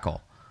left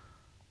tackle.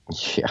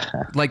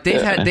 Yeah. Like they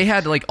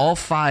had like all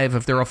 5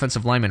 of their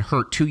offensive linemen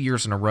hurt 2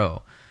 years in a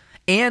row.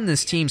 And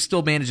this team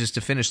still manages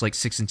to finish like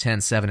 6-10,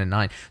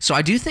 7-9. So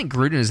I do think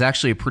Gruden is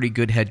actually a pretty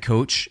good head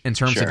coach in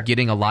terms of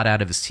getting a lot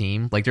out of his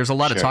team. Like there's a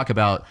lot of talk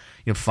about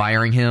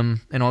firing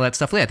him and all that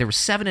stuff. Yeah, they were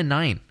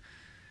 7-9,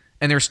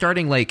 and they're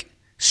starting like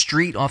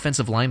street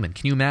offensive linemen.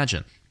 Can you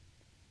imagine?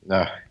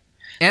 No.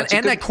 And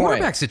that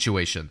quarterback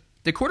situation.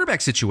 The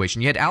quarterback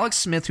situation. You had Alex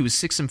Smith, who was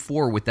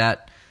 6-4 with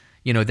that,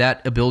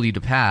 that ability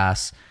to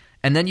pass.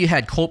 And then you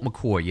had Colt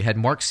McCoy. You had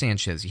Mark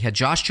Sanchez. You had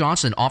Josh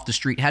Johnson off the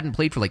street. Hadn't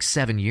played for like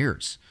 7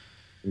 years.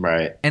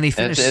 Right. And they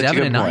finished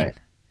 7-9.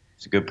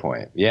 It's a good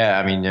point. Yeah,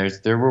 I mean,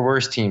 there were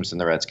worse teams than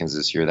the Redskins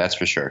this year. That's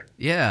for sure.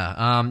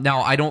 Yeah.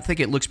 Now, I don't think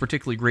it looks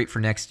particularly great for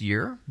next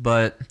year,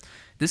 but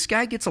this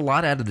guy gets a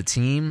lot out of the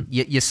team.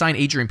 You sign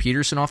Adrian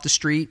Peterson off the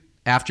street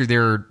after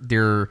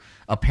their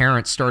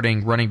apparent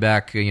starting running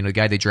back, the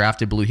guy they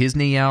drafted blew his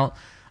knee out.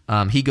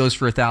 He goes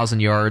for 1,000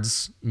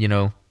 yards.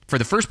 For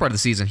the first part of the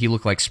season, he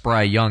looked like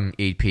spry young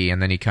AP, and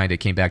then he kind of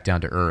came back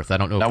down to earth. I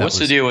don't know. Now, what's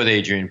the deal with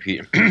Adrian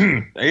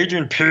Peterson?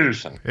 Adrian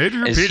Peterson.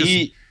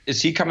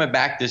 Is he coming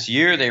back this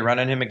year? Are they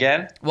running him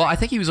again? Well, I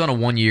think he was on a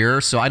 1 year,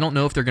 so I don't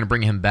know if they're going to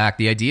bring him back.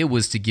 The idea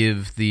was to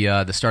give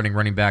the starting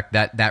running back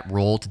that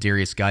role to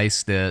Darius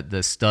Geis, the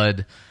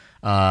stud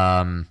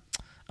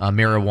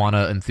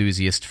marijuana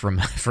enthusiast from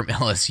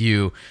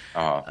LSU.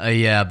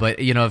 Yeah, but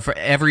for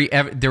every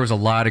there was a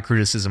lot of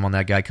criticism on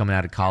that guy coming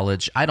out of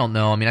college. I don't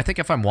know. I mean, I think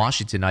if I'm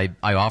Washington, I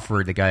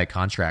offer the guy a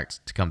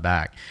contract to come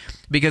back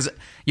because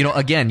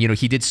again,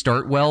 he did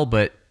start well,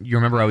 but you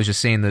remember I was just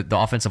saying that the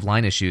offensive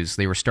line issues.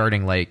 They were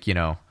starting like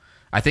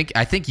I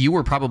think you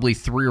were probably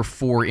 3 or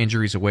 4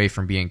 injuries away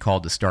from being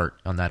called to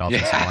start on that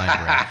offensive line.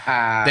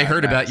 Right? They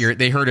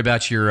heard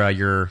about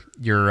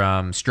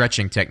your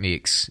stretching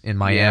techniques in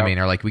Miami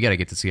and are like, we got to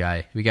get this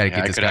guy. We got to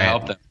get this guy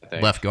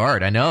at left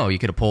guard. I know you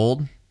could have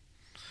pulled.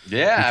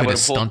 Yeah, you could have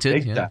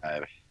stunted.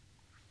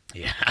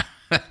 Yeah.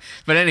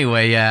 But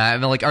anyway, yeah. I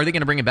mean, like, are they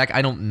going to bring it back?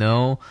 I don't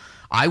know.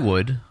 I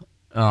would.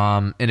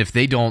 And if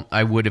they don't,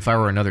 I would if I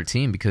were another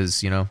team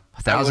because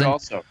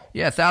 1,000.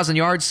 Yeah, 1,000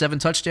 yards, 7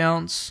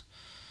 touchdowns.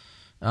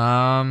 He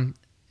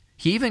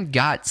even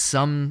caught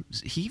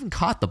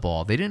the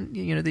ball. They didn't,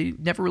 they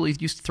never really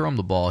used to throw him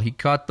the ball. He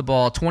caught the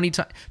ball 20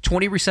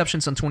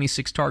 receptions on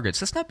 26 targets.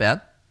 That's not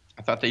bad.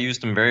 I thought they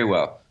used him very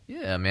well.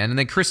 Yeah, man. And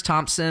then Chris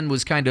Thompson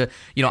was kind of,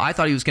 I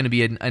thought he was going to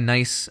be a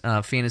nice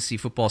fantasy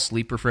football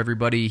sleeper for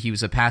everybody. He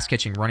was a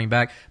pass-catching running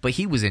back, but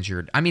he was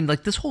injured. I mean,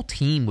 like, this whole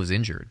team was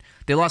injured.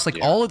 They lost,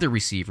 all of their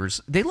receivers.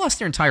 They lost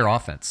their entire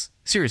offense.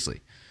 Seriously.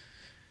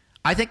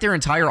 I think their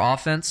entire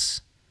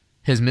offense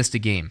has missed a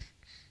game.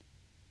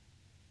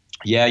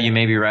 Yeah, you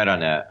may be right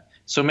on that.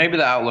 So maybe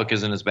the outlook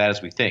isn't as bad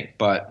as we think,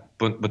 but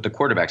the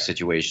quarterback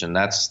situation,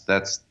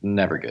 that's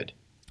never good.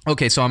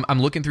 Okay, so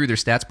I'm looking through their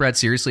stats, Brad.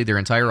 Seriously, their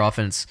entire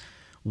offense,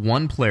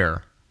 one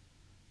player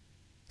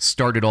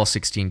started all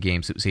 16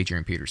 games. It was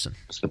Adrian Peterson.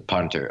 It's the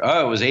punter.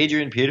 Oh, it was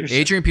Adrian Peterson?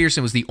 Adrian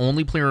Peterson was the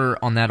only player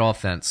on that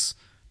offense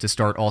to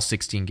start all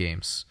 16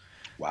 games.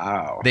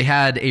 Wow. They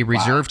had a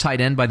reserve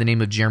tight end by the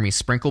name of Jeremy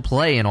Sprinkle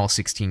play in all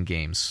 16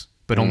 games,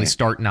 but only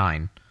start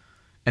 9.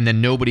 And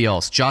then nobody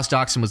else. Josh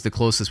Doxson was the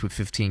closest with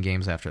 15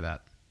 games after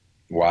that.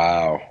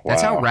 Wow.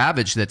 That's how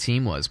ravaged that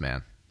team was,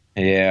 man.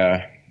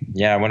 Yeah.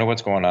 Yeah, I wonder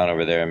what's going on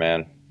over there,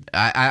 man.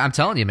 I'm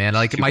telling you, man.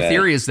 Like, my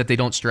theory is that they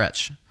don't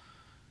stretch.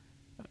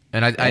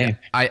 And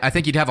I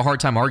think you'd have a hard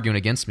time arguing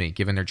against me,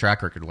 given their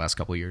track record the last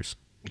couple of years.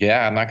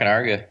 Yeah, I'm not going to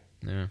argue.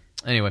 Yeah.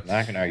 Anyway.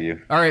 Not going to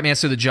argue. All right, man.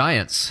 So the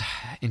Giants,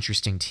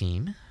 interesting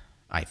team,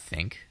 I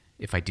think,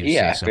 if I do say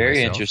so myself. Yeah,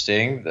 very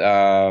interesting.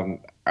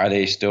 Are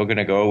they still going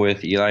to go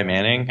with Eli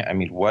Manning? I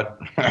mean, what?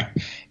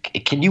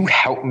 Can you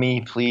help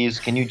me, please?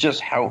 Can you just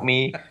help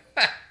me?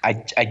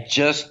 I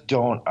just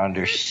don't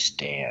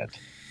understand.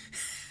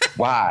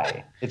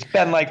 Why? It's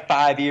been like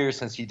 5 years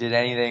since he did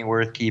anything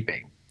worth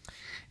keeping.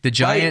 The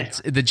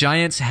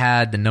Giants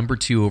had the number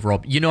 2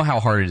 overall. You know how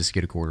hard it is to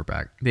get a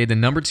quarterback. They had the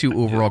number 2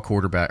 overall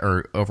quarterback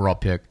or overall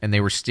pick, and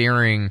they were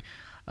staring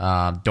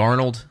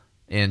Darnold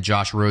and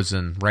Josh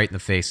Rosen right in the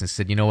face and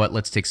said, you know what,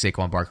 let's take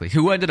Saquon Barkley,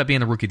 who ended up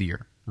being the Rookie of the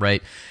Year,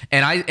 right?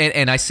 And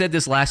I said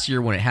this last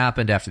year when it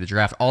happened after the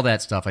draft, all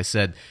that stuff. I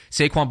said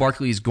Saquon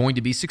Barkley is going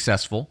to be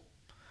successful.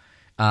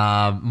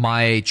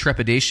 My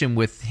trepidation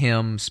with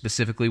him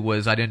specifically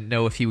was I didn't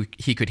know if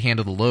he could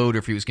handle the load or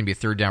if he was going to be a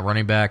third down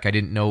running back. I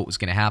didn't know what was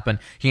going to happen.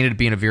 He ended up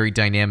being a very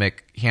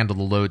dynamic, handle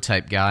the load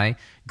type guy.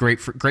 Great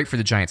for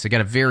the Giants. They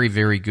got a very,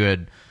 very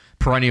good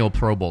perennial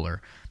Pro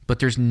Bowler, but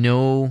there's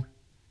no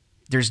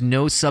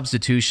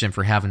substitution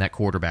for having that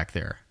quarterback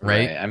there,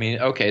 right? I mean,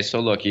 okay, so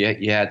look, you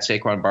had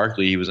Saquon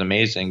Barkley. He was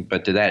amazing,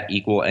 but did that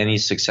equal any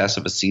success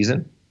of a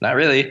season? Not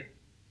really.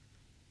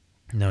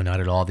 No,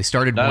 not at all. They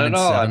started not 1-7. at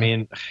all. I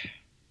mean,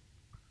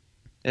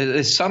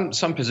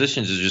 some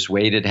positions are just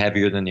weighted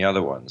heavier than the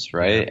other ones,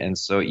 right? Yeah. And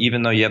so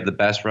even though you have the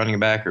best running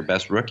back or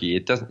best rookie,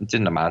 it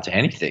didn't amount to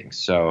anything.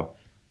 So,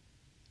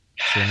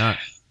 sure not.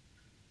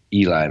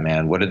 Eli,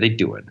 man, what are they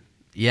doing?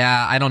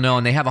 Yeah, I don't know.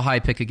 And they have a high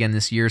pick again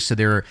this year, so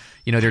they're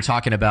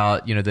talking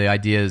about, the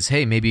idea is,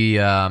 hey, maybe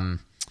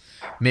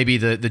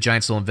the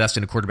Giants will invest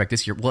in a quarterback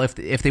this year. Well,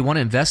 if they want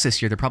to invest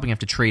this year, they're probably going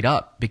to have to trade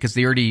up because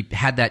they already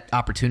had that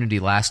opportunity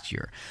last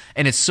year.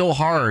 And it's so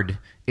hard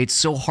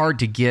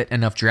to get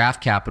enough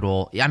draft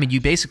capital. I mean,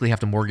 you basically have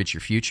to mortgage your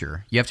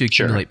future. You have to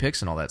accumulate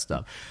picks and all that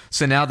stuff.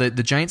 So now the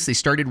Giants, they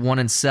started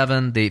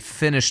 1-7. They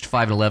finished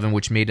 5-11,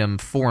 which made them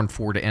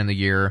 4-4 to end the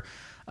year.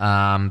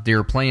 They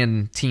were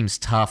playing teams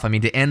tough. I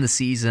mean, to end the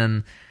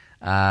season,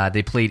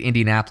 they played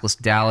Indianapolis,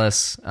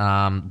 Dallas,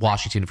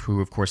 Washington,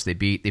 who of course they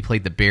beat. They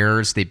played the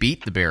Bears. They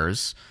beat the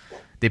Bears.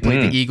 They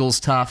played the Eagles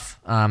tough,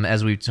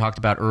 as we talked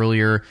about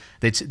earlier.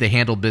 They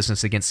handled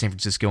business against San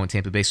Francisco and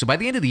Tampa Bay. So by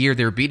the end of the year,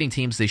 they were beating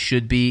teams they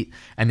should beat,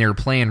 and they were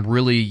playing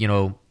really,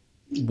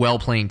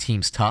 well-playing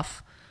teams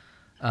tough.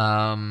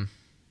 So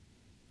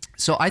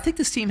I think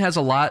this team has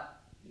a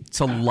lot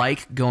to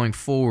like going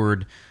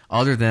forward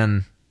other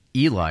than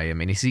Eli. I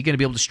mean, is he going to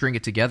be able to string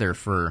it together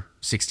for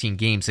 16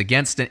 games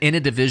in a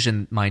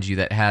division, mind you,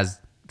 that has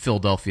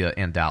Philadelphia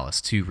and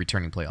Dallas, two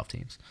returning playoff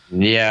teams?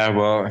 Yeah,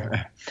 well,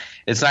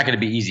 it's not going to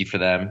be easy for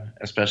them,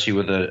 especially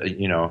with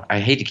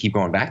I hate to keep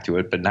going back to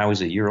it, but now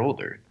he's a year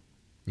older.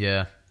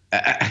 Yeah.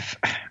 I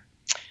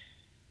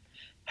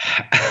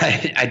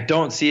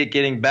don't see it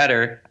getting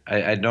better.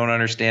 I don't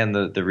understand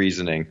the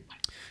reasoning.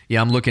 Yeah,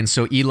 I'm looking.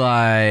 So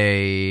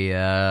Eli,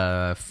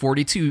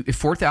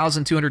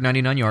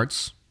 4,299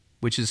 yards,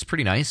 which is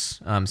pretty nice,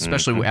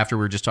 especially after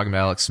we were just talking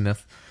about Alex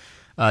Smith.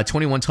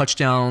 21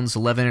 touchdowns,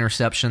 11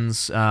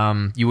 interceptions.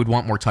 You would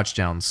want more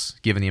touchdowns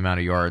given the amount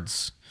of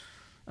yards.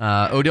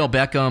 Odell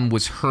Beckham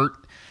was hurt.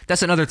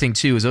 That's another thing,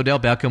 too, is Odell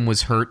Beckham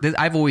was hurt.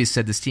 I've always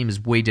said this team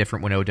is way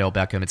different when Odell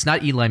Beckham. It's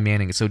not Eli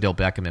Manning, it's Odell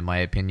Beckham, in my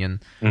opinion.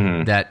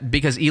 Mm-hmm.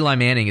 Because Eli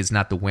Manning is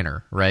not the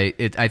winner, right?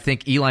 I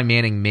think Odell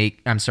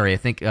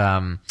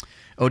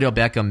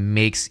Beckham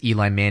makes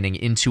Eli Manning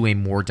into a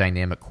more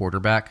dynamic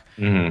quarterback.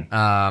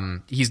 Mm-hmm.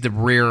 He's the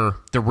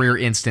rare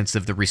instance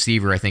of the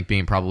receiver, I think,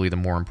 being probably the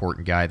more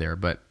important guy there.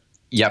 But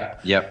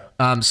Yep.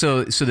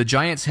 So the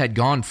Giants had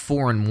gone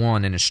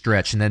 4-1 in a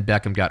stretch, and then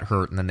Beckham got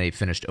hurt, and then they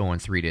finished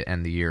 0-3 to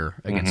end the year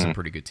against some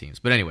pretty good teams.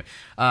 But anyway,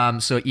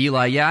 so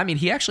Eli, yeah, I mean,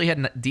 he actually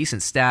had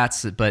decent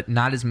stats, but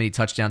not as many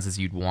touchdowns as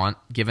you'd want,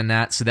 given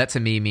that. So that to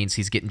me means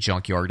he's getting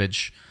junk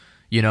yardage.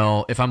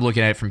 If I'm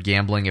looking at it from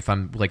gambling, if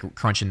I'm like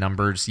crunching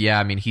numbers, yeah,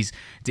 I mean,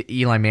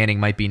 Eli Manning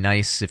might be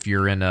nice if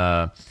you're in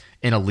a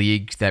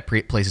league that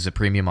places a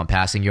premium on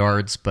passing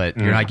yards, but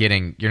you're not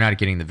getting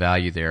the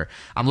value there.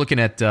 I'm looking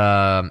at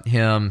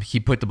him.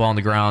 He put the ball on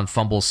the ground,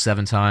 fumbles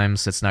 7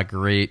 times. That's not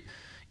great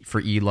for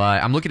Eli.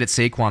 I'm looking at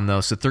Saquon though.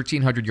 So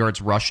 1,300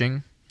 yards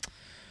rushing,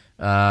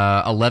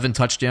 11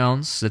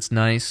 touchdowns. That's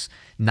nice.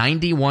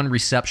 91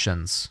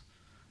 receptions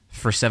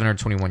for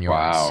 721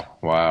 yards.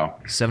 Wow.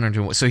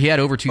 721. So he had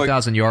over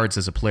 2,000 yards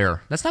as a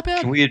player. That's not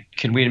bad.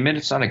 Can we admit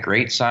it's not a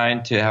great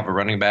sign to have a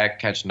running back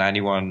catch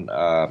 91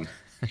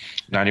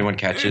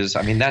 catches?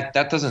 I mean, that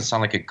doesn't sound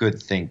like a good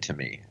thing to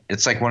me.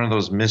 It's like one of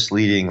those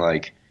misleading,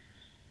 like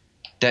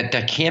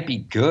that can't be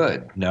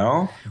good.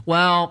 No.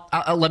 Well,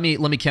 let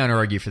me counter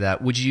argue for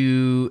that. Would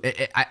you?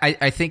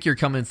 I think you're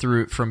coming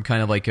through from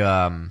kind of like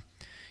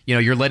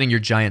you're letting your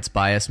Giants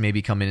bias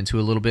maybe come into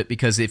a little bit,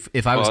 because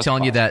if I was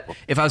telling you that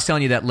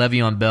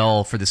Le'Veon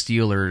Bell for the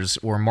Steelers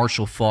or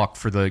Marshall Faulk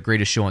for the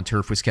Greatest Show on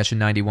Turf was catching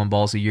 91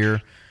 balls a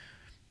year,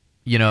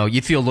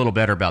 you'd feel a little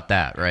better about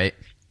that, right?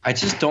 I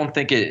just don't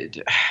think it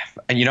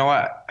 – and you know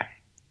what?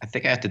 I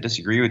think I have to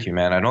disagree with you,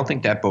 man. I don't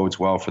think that bodes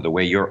well for the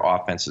way your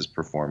offense is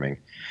performing.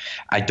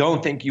 I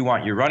don't think you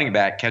want your running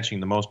back catching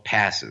the most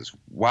passes.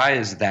 Why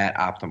is that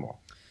optimal?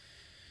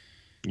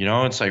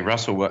 It's like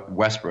Russell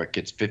Westbrook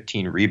gets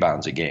 15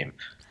 rebounds a game.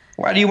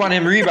 Why do you want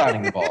him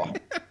rebounding the ball?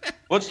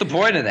 What's the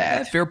point of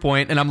that? Fair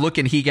point. And I'm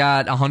looking – he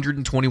got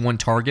 121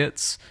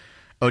 targets.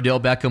 Odell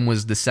Beckham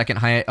was the second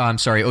high.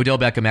 Odell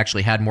Beckham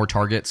actually had more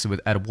targets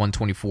at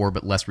 124,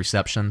 but less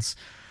receptions.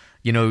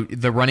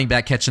 The running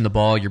back catching the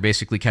ball, you're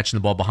basically catching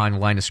the ball behind the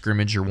line of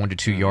scrimmage or 1 to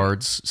 2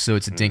 yards. So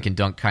it's a dink and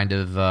dunk kind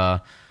of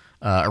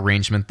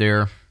arrangement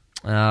there.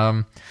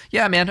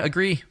 Yeah, man,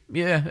 agree.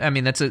 Yeah, I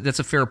mean that's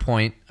a fair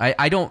point.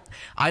 I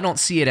don't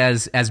see it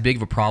as big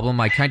of a problem.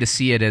 I kind of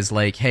see it as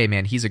like, hey,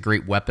 man, he's a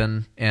great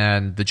weapon,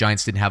 and the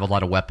Giants didn't have a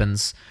lot of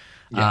weapons.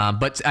 Yeah.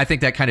 But I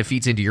think that kind of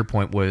feeds into your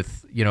point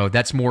with,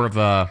 that's more of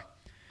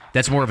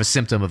a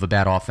symptom of a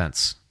bad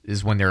offense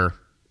is when they're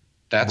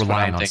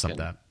relying on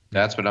something.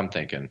 That's what I'm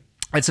thinking.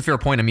 That's a fair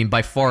point. I mean,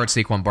 by far,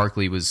 Saquon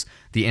Barkley was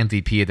the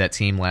MVP of that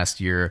team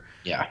last year.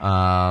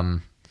 Yeah.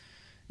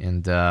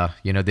 And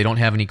they don't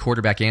have any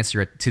quarterback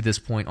answer to this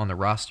point on the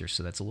roster,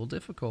 so that's a little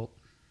difficult.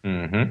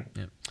 Mm-hmm.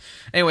 Yeah.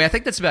 Anyway, I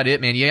think that's about it,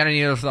 man. You got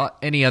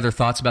any other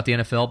thoughts about the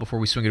NFL before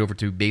we swing it over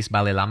to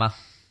Baseball Llama?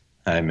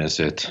 I miss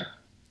it.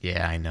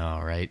 Yeah, I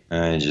know, right?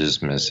 I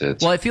just miss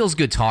it. Well, it feels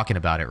good talking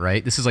about it,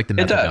 right? This is like the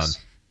methadone. It does.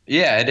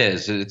 Yeah, it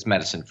is. It's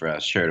medicine for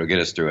us. Sure, it'll get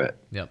us through it.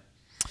 Yep.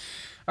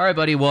 All right,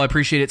 buddy. Well, I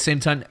appreciate it. Same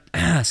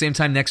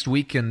time next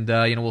week, and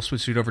we'll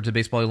switch it over to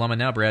Baseball Llama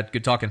now, Brad.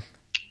 Good talking.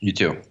 You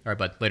too. All right,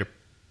 bud. Later.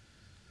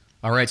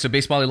 All right, so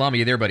Baseball Llama,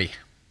 you there, buddy?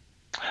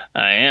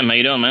 I am. How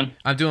you doing, man?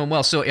 I'm doing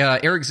well. So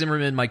Eric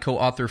Zimmerman, my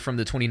co-author from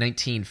the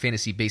 2019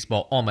 Fantasy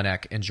Baseball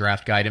Almanac and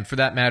Draft Guide, and for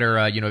that matter,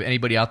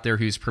 anybody out there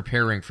who's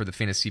preparing for the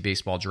fantasy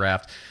baseball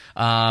draft,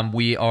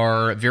 we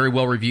are very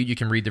well reviewed. You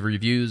can read the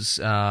reviews.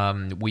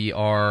 We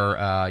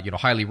are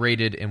highly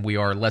rated, and we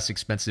are less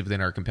expensive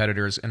than our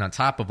competitors. And on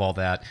top of all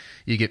that,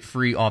 you get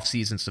free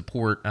off-season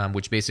support,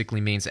 which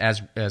basically means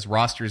as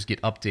rosters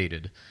get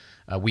updated,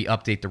 we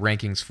update the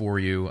rankings for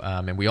you,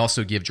 and we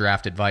also give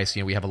draft advice.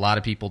 We have a lot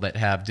of people that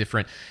have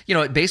different,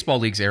 baseball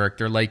leagues, Eric.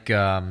 They're like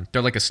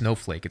a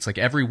snowflake. It's like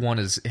everyone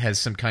has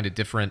some kind of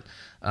different,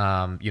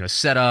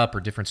 setup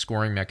or different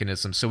scoring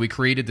mechanism. So we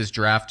created this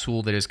draft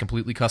tool that is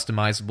completely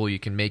customizable. You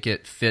can make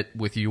it fit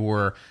with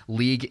your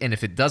league, and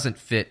if it doesn't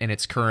fit in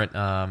its current,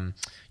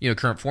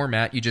 current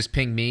format, you just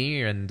ping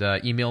me and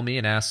email me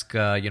and ask,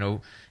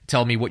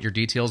 tell me what your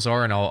details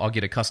are, and I'll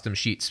get a custom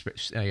sheet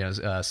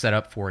set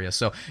up for you.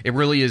 So it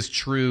really is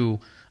true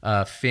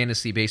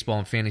fantasy baseball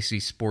and fantasy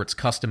sports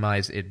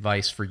customized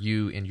advice for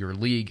you in your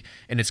league,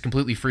 and it's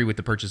completely free with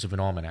the purchase of an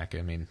almanac.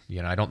 I mean,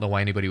 I don't know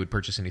why anybody would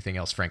purchase anything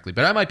else, frankly,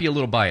 but I might be a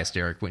little biased,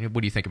 Eric. What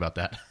do you think about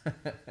that?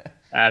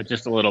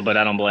 Just a little bit.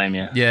 I don't blame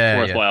you. Yeah,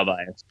 worthwhile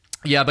bias.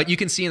 Yeah, but you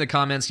can see in the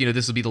comments,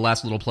 this will be the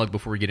last little plug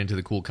before we get into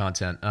the cool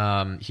content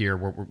here,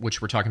 which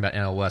we're talking about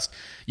NL West.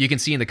 You can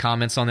see in the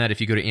comments on that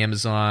if you go to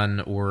Amazon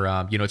or,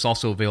 it's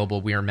also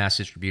available. We are mass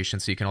distribution,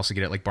 so you can also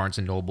get it like Barnes &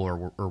 Noble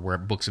or where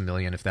Books A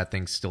Million, if that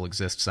thing still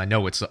exists. I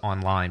know it's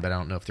online, but I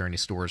don't know if there are any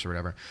stores or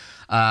whatever.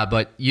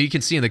 But you can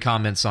see in the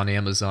comments on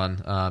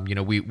Amazon,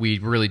 we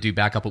really do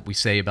back up what we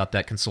say about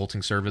that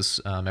consulting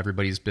service.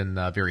 Everybody's been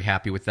very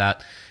happy with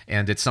that,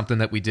 and it's something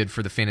that we did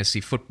for the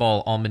Fantasy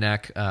Football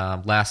Almanac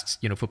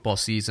last, football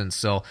season.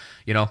 So,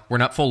 we're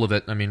not full of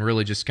it. I mean,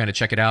 really just kind of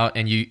check it out.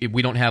 And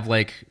we don't have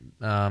like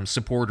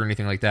support or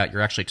anything like that.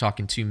 You're actually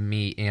talking to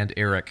me and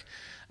Eric,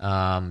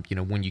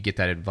 when you get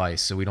that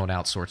advice. So we don't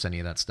outsource any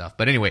of that stuff.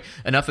 But anyway,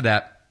 enough of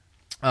that.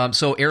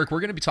 So, Eric, we're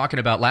going to be talking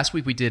about, last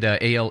week we did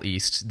AL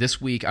East.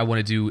 This week I want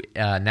to do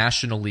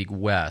National League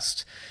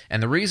West.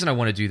 And the reason I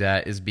want to do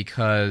that is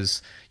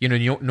because,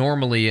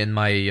 normally in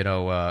my,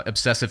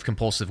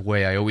 obsessive-compulsive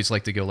way, I always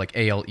like to go like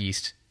AL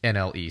East,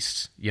 NL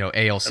East,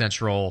 AL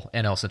Central,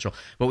 NL Central.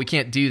 But we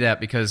can't do that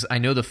because I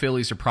know the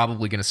Phillies are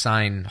probably going to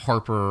sign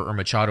Harper or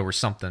Machado or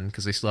something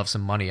because they still have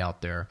some money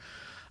out there.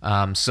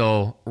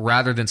 So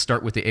rather than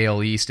start with the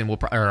AL East the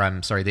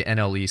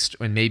NL East,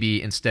 and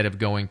maybe instead of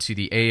going to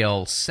the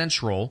AL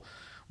Central,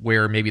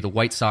 where maybe the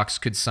White Sox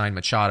could sign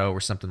Machado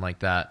or something like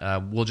that,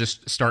 we'll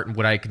just start in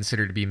what I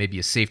consider to be maybe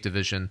a safe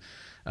division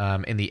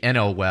in the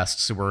NL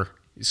West. So we're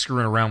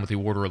screwing around with the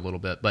order a little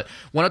bit, but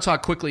want to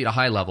talk quickly at a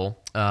high level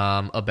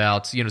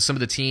about some of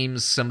the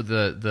teams, some of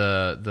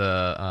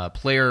the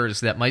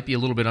players that might be a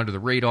little bit under the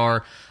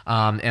radar,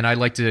 and I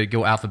like to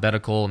go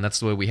alphabetical, and that's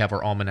the way we have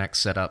our almanac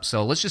set up.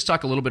 So let's just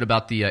talk a little bit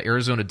about the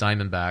Arizona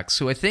Diamondbacks,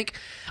 who I think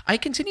I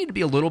continue to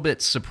be a little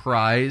bit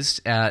surprised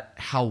at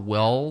how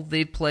well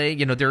they play.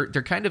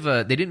 They're kind of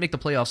they didn't make the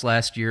playoffs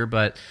last year,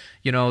 but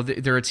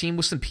they're a team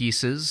with some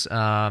pieces.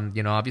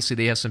 Obviously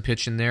they have some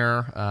pitch in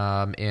there,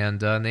 and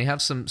they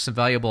have some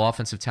valuable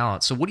offensive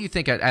talent. So what do you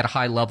think at a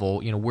high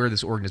level, where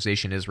this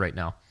organization is right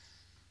now?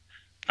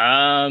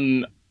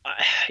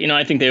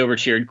 I think they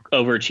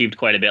overachieved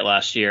quite a bit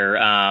last year.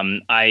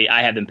 I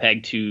had them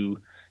pegged to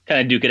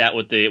kind of duke it out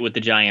with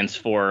the Giants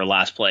for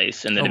last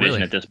place in the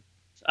division really? at this.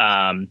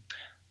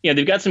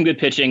 They've got some good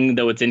pitching,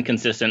 though it's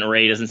inconsistent.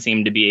 Ray doesn't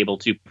seem to be able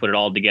to put it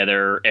all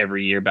together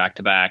every year back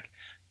to back.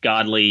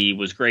 Godley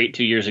was great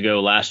 2 years ago.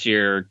 Last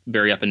year,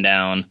 very up and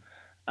down.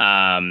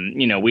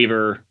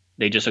 Weaver,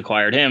 they just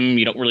acquired him.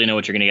 You don't really know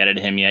what you're going to get out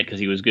of him yet because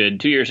he was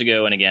good 2 years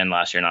ago, and again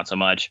last year not so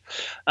much.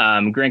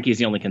 Greinke's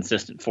the only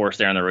consistent force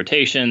there in the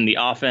rotation. The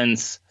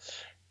offense,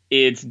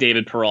 it's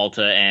David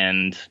Peralta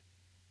and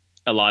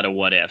a lot of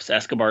what ifs.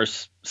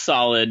 Escobar's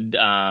solid,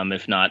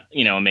 if not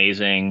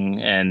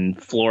amazing,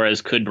 and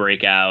Flores could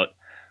break out.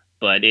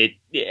 But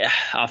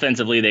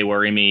offensively they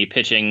worry me.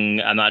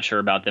 Pitching, I'm not sure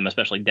about them,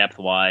 especially depth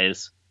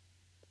wise.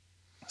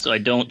 So I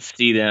don't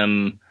see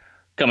them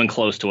coming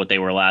close to what they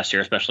were last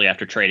year, especially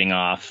after trading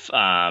off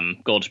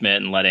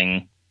Goldschmidt and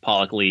letting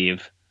Pollock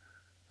leave.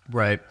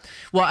 Right.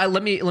 Well,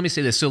 let me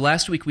say this. So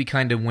last week we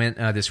kind of went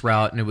this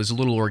route, and it was a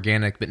little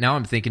organic. But now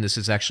I'm thinking this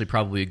is actually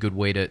probably a good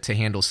way to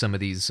handle some of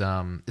these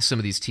team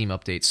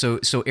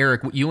updates. So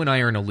Eric, you and I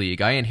are in a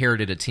league. I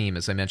inherited a team,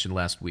 as I mentioned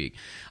last week.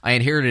 I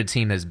inherited a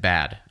team that's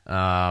bad,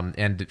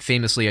 and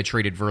famously I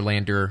traded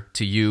Verlander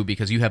to you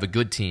because you have a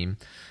good team.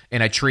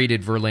 And I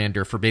traded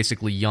Verlander for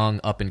basically young,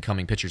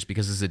 up-and-coming pitchers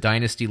because it's a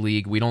dynasty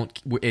league.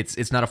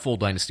 It's not a full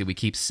dynasty. We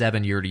keep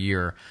 7 year to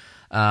year.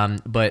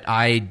 But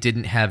I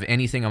didn't have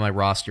anything on my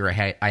roster.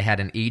 I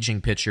had an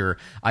aging pitcher.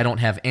 I don't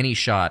have any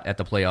shot at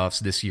the playoffs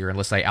this year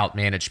unless I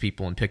outmanage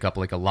people and pick up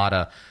like a lot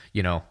of,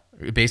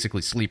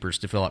 basically sleepers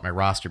to fill out my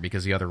roster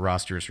because the other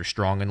rosters are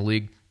strong in the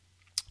league.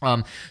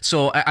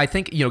 So I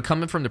think,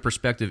 coming from the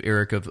perspective,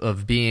 Eric,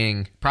 of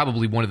being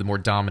probably one of the more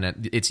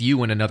dominant, it's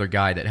you and another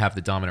guy that have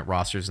the dominant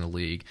rosters in the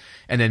league.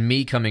 And then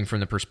me coming from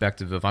the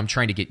perspective of I'm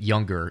trying to get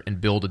younger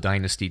and build a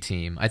dynasty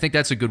team. I think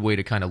that's a good way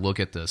to kind of look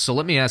at this. So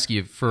let me ask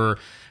you for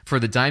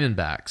the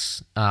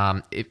Diamondbacks,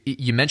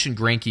 you mentioned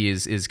Greinke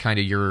is kind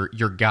of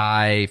your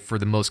guy for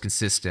the most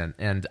consistent.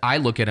 And I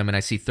look at him and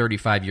I see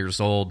 35 years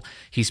old.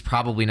 He's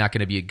probably not going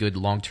to be a good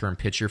long-term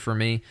pitcher for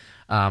me.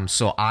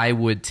 So I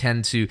would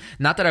tend to,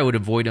 not that I would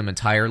avoid him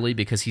entirely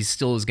because he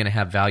still is going to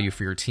have value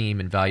for your team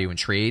and value in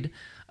trade.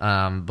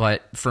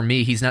 But for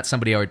me, he's not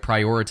somebody I would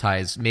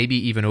prioritize, maybe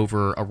even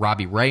over a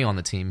Robbie Ray on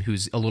the team,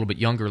 who's a little bit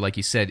younger, like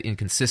you said,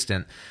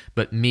 inconsistent.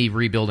 But me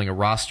rebuilding a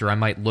roster, I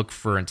might look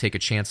for and take a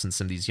chance on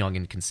some of these young,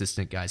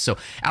 inconsistent guys. So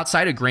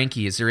outside of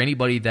Greinke, is there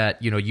anybody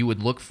that you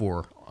would look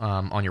for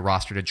on your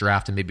roster to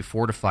draft and maybe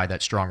fortify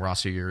that strong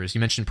roster of yours?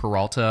 You mentioned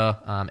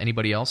Peralta.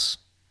 Anybody else?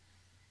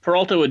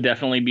 Peralta would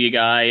definitely be a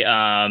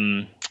guy.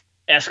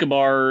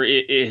 Escobar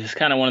is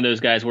kind of one of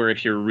those guys where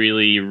if you're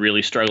really,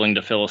 really struggling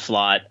to fill a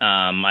slot,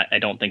 I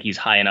don't think he's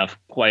high enough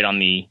quite on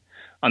the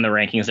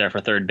rankings there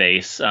for third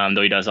base, though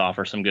he does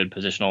offer some good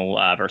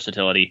positional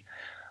versatility.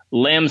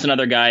 Lam's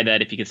another guy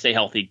that if he could stay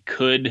healthy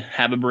could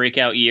have a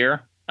breakout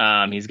year.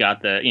 He's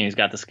got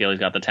the skill, he's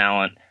got the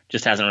talent,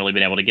 just hasn't really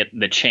been able to get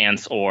the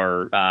chance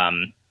or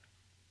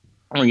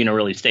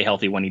really stay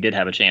healthy when he did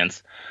have a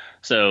chance.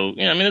 So,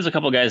 there's a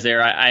couple guys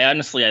there. I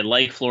honestly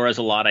like Flores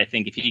a lot. I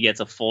think if he gets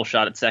a full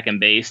shot at second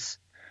base,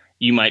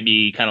 you might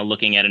be kind of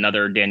looking at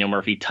another Daniel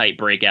Murphy type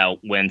breakout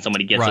when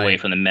somebody gets away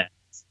from the Mets.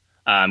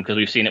 Because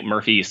we've seen it.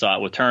 Murphy saw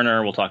it with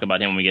Turner. We'll talk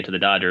about him when we get to the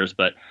Dodgers.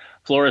 But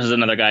Flores is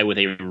another guy with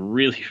a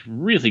really,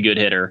 really good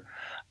hitter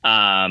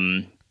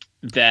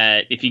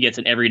that if he gets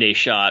an everyday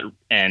shot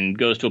and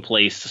goes to a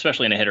place,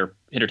 especially in a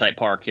hitter type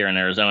park here in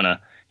Arizona,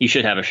 he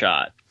should have a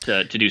shot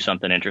to do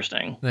something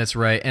interesting. That's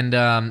right.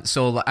 And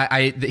so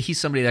he's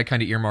somebody that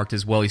kind of earmarked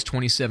as well. He's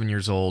 27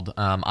 years old.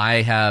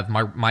 I have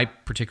my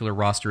particular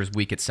roster is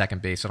weak at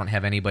second base. I don't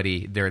have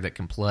anybody there that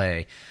can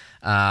play.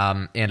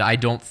 And I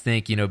don't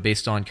think,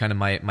 based on kind of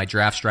my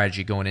draft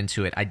strategy going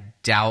into it, I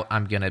doubt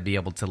I'm going to be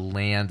able to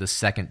land a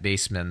second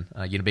baseman,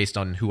 based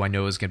on who I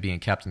know is going to be in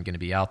kept and going to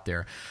be out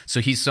there.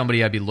 So he's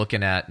somebody I'd be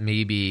looking at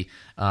maybe,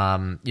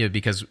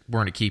 because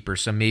we're in a keeper.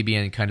 So maybe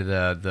in kind of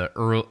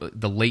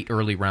the late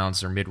early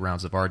rounds or mid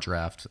rounds of our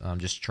draft,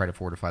 just to try to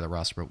fortify the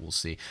roster, but we'll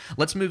see.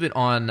 Let's move it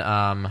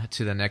on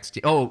to the next.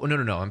 Oh,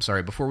 no. I'm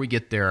sorry. Before we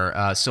get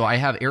there, so I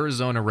have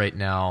Arizona right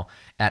now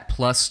at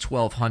plus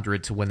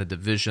 1,200 to win the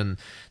division.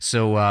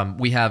 So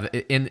we have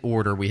in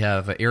order. We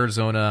have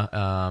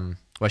Arizona.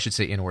 Well, I should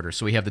say in order.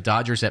 So we have the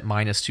Dodgers at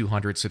minus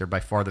 200, so they're by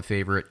far the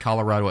favorite.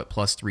 Colorado at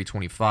plus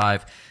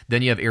 325.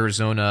 Then you have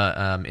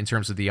Arizona in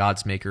terms of the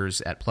odds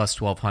makers at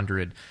plus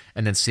 1,200.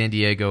 And then San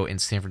Diego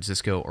and San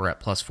Francisco are at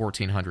plus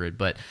 1,400.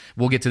 But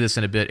we'll get to this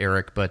in a bit,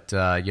 Eric. But,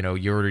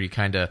 you already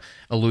kind of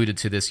alluded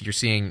to this. You're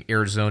seeing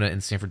Arizona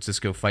and San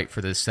Francisco fight for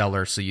the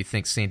cellar, so you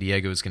think San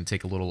Diego is going to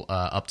take a little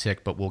uptick,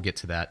 but we'll get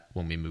to that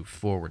when we move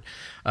forward.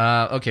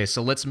 Okay,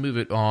 so let's move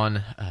it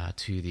on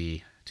to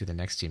the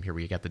next team here.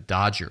 We got the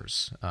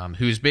Dodgers,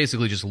 who's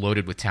basically just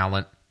loaded with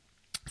talent.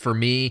 For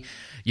me,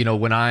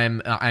 when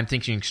I'm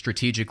thinking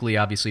strategically,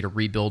 obviously to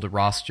rebuild a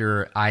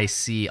roster, I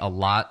see a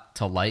lot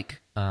to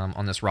like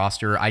on this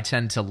roster. I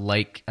tend to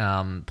like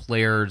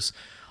players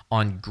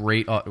on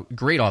great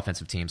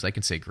offensive teams. I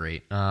can say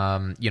great.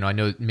 I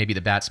know maybe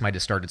the bats might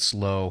have started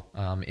slow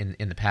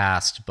in the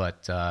past,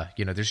 but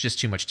there's just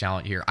too much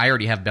talent here. I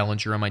already have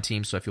Bellinger on my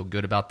team, so I feel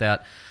good about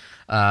that.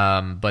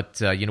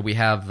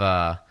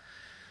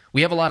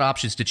 We have a lot of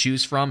options to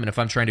choose from, and if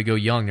I'm trying to go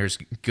young, there's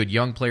good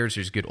young players,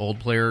 there's good old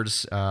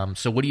players.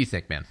 So what do you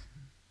think, man?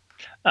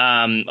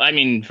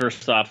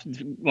 First off,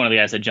 one of the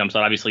guys that jumps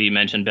out, obviously you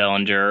mentioned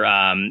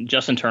Bellinger.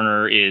 Justin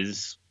Turner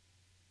is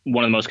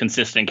one of the most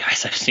consistent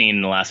guys I've seen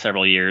in the last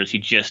several years. He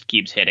just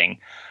keeps hitting.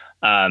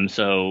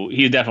 So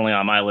he's definitely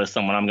on my list,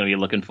 someone I'm going to be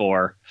looking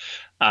for.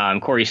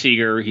 Corey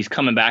Seager, he's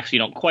coming back, so you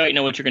don't quite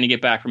know what you're going to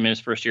get back from him his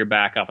first year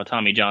back off of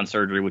Tommy John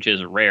surgery, which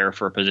is rare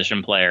for a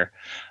position player.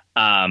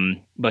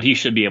 But he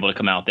should be able to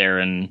come out there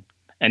and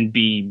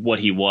be what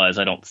he was.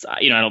 I don't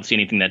see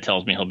anything that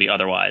tells me he'll be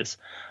otherwise.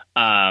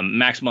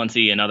 Max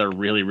Muncy, another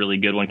really, really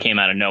good one, came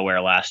out of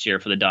nowhere last year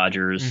for the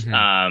Dodgers.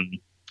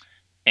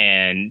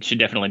 And should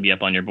definitely be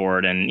up on your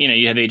board. And,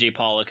 you have AJ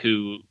Pollock,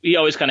 who he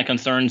always kind of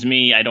concerns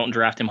me. I don't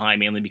draft him high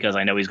mainly because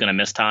I know he's going to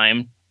miss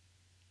time.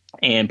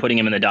 And putting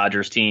him in the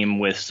Dodgers team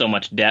with so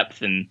much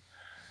depth and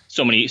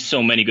so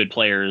many good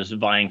players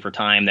vying for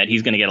time, that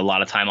he's going to get a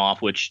lot of time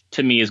off, which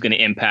to me is going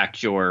to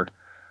impact your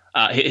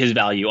his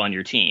value on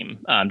your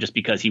team, just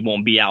because he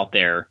won't be out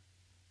there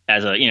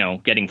as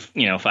getting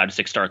 5 to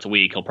 6 starts a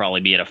week. He'll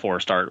probably be at a 4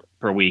 start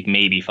per week,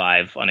 maybe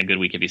 5 on a good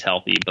week if he's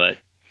healthy. But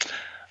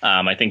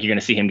I think you're going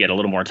to see him get a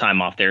little more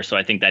time off there, so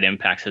I think that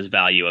impacts his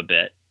value a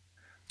bit.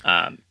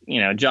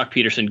 Jock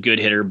Peterson, good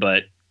hitter,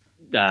 but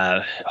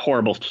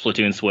horrible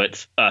platoon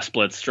splits,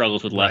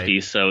 struggles with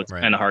lefties, so it's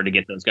kind of hard to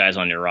get those guys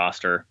on your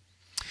roster.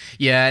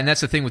 Yeah, and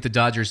that's the thing with the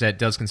Dodgers that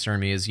does concern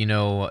me is,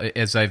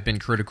 as I've been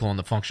critical in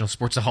the functional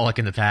sportsaholic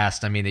in the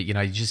past, I mean, you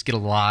just get a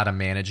lot of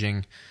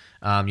managing.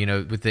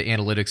 With the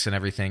analytics and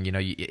everything,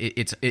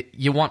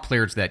 you want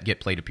players that get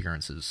plate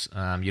appearances.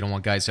 You don't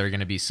want guys that are going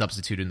to be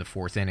substituted in the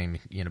 4th inning,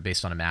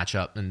 based on a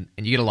matchup. And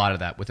you get a lot of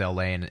that with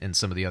LA and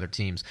some of the other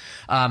teams.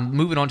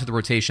 Moving on to the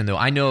rotation, though,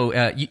 I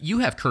know you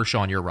have Kershaw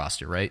on your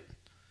roster, right?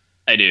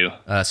 I do.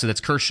 So that's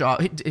Kershaw.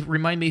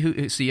 Remind me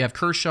who. So you have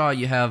Kershaw,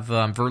 you have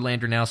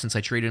Verlander now since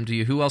I traded him to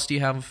you. Who else do you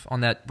have on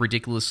that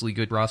ridiculously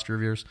good roster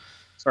of yours?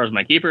 As far as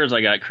my keepers,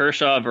 I got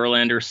Kershaw,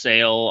 Verlander,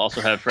 Sale.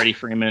 Also have Freddie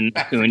Freeman,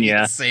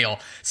 Acuna. Sale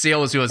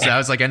was who I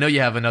was like, I know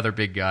you have another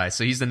big guy.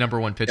 So he's the number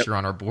 1 pitcher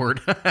on our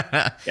board.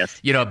 Yes.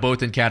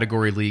 Both in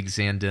category leagues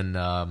and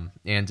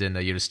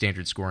in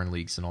standard scoring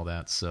leagues and all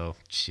that. So,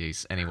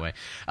 jeez. Anyway,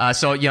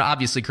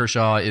 obviously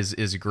Kershaw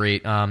is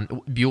great.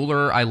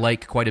 Buehler I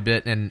like quite a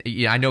bit, and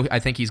I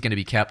think he's going to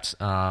be kept.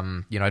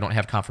 I don't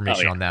have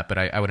confirmation on that, but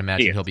I would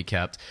imagine he'll be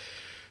kept.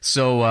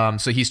 So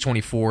he's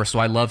 24. So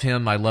I love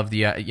him. I love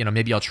the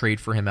maybe I'll trade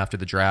for him after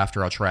the draft,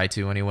 or I'll try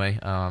to anyway.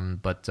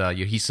 But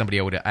he's somebody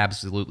I would have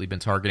absolutely been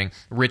targeting.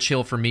 Rich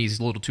Hill for me, he's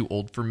a little too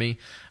old for me.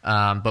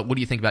 But what do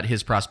you think about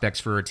his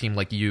prospects for a team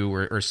like you,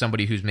 or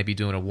somebody who's maybe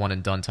doing a one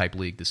and done type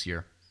league this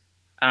year?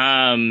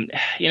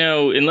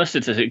 Unless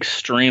it's an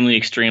extremely,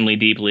 extremely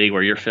deep league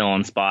where you're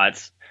filling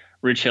spots,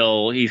 Rich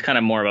Hill, he's kind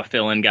of more of a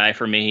fill-in guy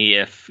for me.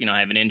 If I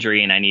have an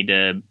injury and I need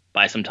to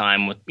buy some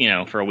time with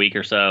for a week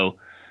or so,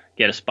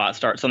 get a spot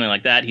start, something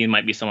like that, he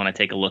might be someone I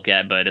take a look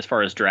at. But as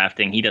far as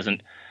drafting, he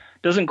doesn't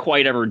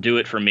quite ever do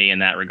it for me in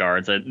that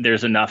regard. So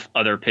there's enough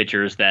other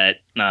pitchers that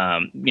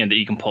that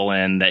you can pull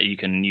in, that you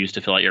can use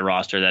to fill out your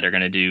roster, that are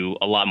going to do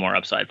a lot more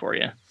upside for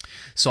you.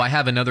 So I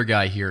have another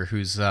guy here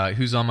who's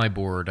on my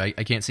board. I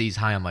can't say he's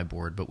high on my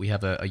board, but we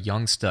have a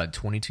young stud,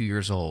 22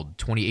 years old.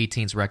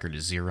 2018's record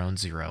is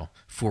 0-0,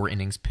 4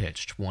 innings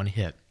pitched, 1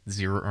 hit,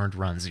 0 earned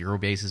runs, 0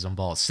 bases on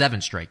balls, 7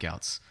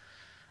 strikeouts,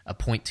 a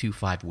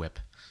 .25 whip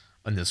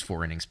on those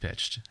 4 innings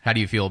pitched. How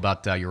do you feel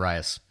about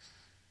Urias?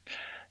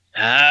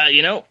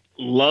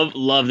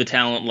 Love the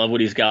talent, love what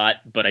he's got,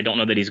 but I don't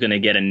know that he's going to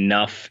get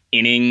enough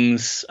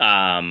innings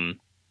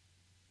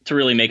to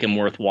really make him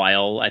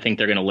worthwhile. I think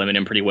they're going to limit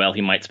him pretty well.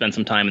 He might spend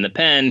some time in the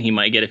pen. He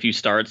might get a few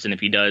starts, and if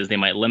he does, they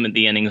might limit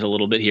the innings a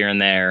little bit here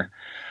and there.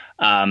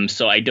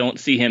 So I don't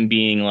see him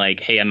being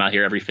like, hey, I'm out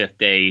here every 5th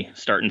day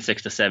starting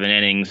 6 to 7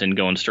 innings and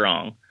going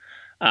strong.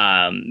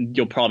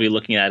 You'll probably be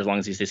looking at, as long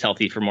as he stays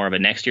healthy, for more of a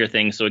next year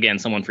thing. So again,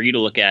 someone for you to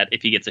look at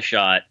if he gets a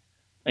shot,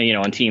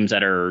 on teams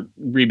that are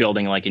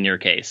rebuilding, like in your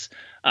case.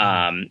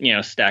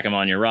 Stack him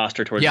on your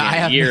roster towards the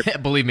end of the year.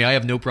 Believe me, I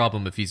have no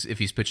problem if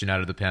he's pitching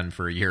out of the pen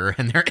for a year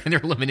and they're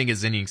limiting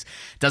his innings.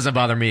 Doesn't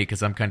bother me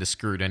because I'm kind of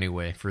screwed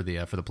anyway for the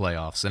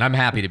playoffs, and I'm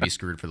happy to be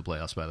screwed for the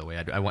playoffs. By the way,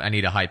 I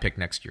need a high pick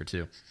next year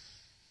too.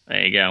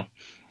 There you go.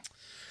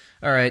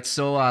 All right,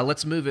 so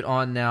let's move it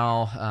on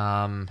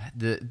now.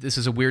 This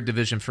is a weird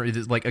division for,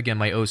 like, again,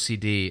 my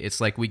OCD.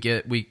 It's like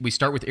we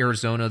start with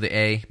Arizona, the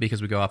A,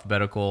 because we go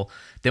alphabetical.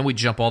 Then we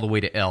jump all the way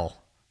to L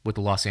with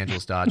the Los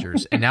Angeles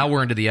Dodgers, and now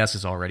we're into the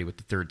S's already with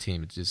the 3rd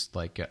team. It's just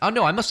like, oh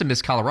no, I must have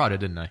missed Colorado,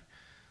 didn't I?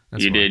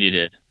 You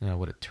did. Oh,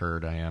 what a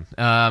turd I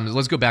am.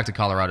 Let's go back to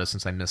Colorado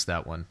since I missed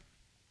that one.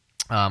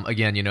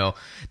 Again,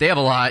 they have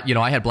a lot.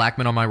 I had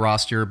Blackmon on my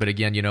roster, but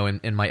again,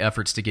 in my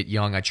efforts to get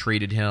Young, I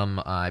traded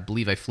him. I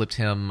believe I flipped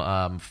him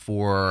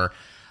for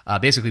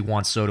basically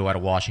Juan Soto out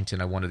of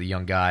Washington. I wanted the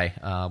young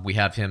guy. We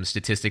have him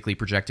statistically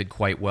projected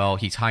quite well.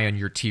 He's high on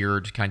your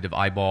tiered kind of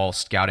eyeball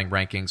scouting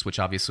rankings, which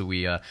obviously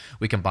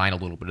we combine a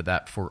little bit of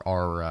that for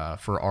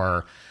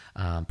our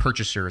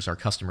purchasers, our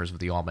customers of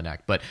the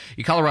Almanac. But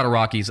the Colorado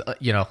Rockies,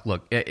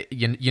 look,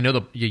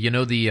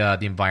 the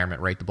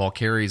environment, right? The ball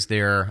carries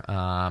there.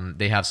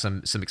 They have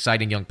some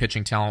exciting young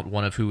pitching talent,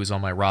 one of who is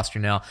on my roster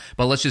now.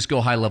 But let's just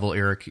go high level,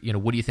 Eric.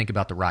 What do you think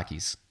about the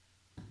Rockies?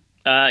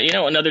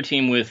 Another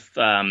team with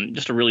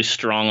just a really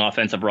strong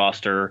offensive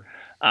roster,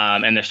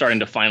 and they're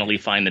starting to finally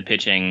find the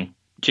pitching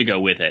to go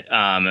with it.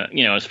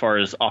 As far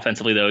as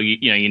offensively, though,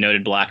 you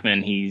noted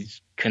Blackmon.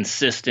 He's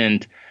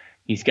consistent.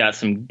 He's got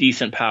some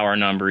decent power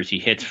numbers. He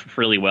hits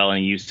really well, and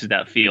he uses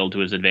that field to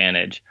his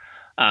advantage.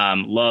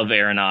 Love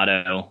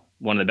Arenado,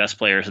 one of the best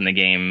players in the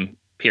game,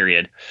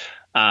 period.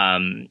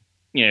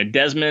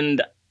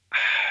 Desmond,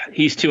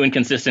 he's too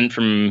inconsistent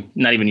from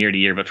not even year to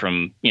year, but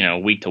from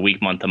week to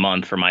week, month to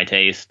month for my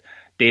taste.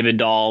 David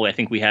Dahl, I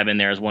think we have in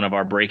there as one of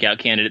our breakout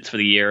candidates for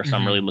the year, so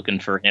I'm really looking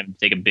for him to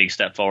take a big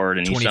step forward.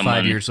 And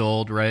 25 years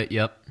old, right?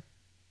 Yep.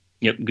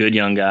 Good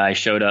young guy.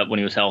 Showed up when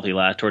he was healthy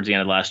towards the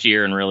end of last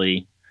year and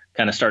really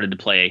kind of started to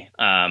play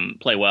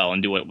well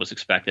and do what was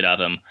expected of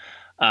him.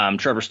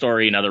 Trevor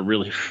Story, another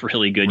really,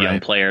 really good young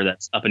player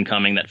that's up and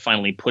coming that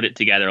finally put it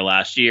together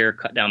last year,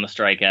 cut down the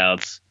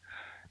strikeouts,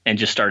 and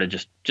just started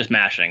just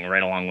mashing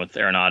right along with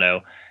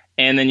Arenado.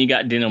 And then you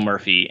got Daniel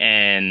Murphy,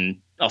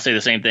 and I'll say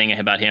the same thing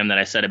about him that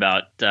I said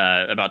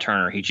about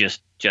Turner. He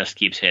just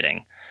keeps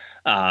hitting.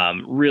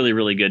 Really,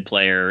 really good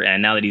player.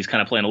 And now that he's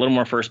kind of playing a little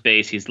more first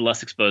base, he's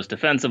less exposed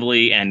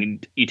defensively.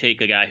 And you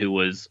take a guy who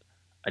was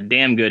a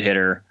damn good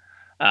hitter,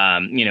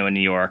 in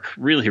New York,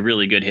 really,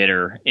 really good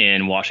hitter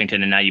in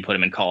Washington, and now you put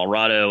him in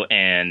Colorado,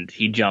 and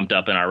he jumped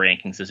up in our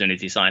rankings as soon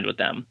as he signed with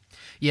them.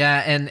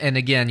 Yeah, and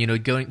again,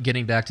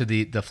 getting back to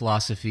the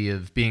philosophy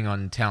of being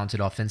on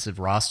talented offensive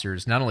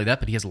rosters, not only that,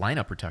 but he has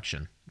lineup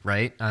protection,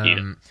 right?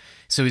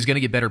 So he's going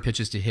to get better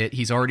pitches to hit.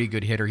 He's already a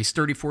good hitter. He's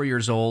 34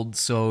 years old,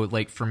 so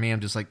like for me, I'm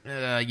just like,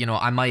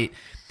 I might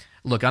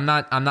look. I'm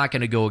not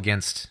going to go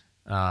against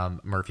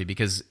Murphy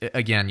because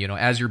again,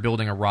 as you're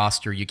building a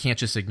roster, you can't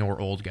just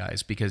ignore old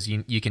guys because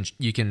you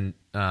can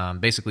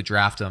basically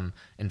draft them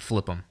and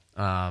flip them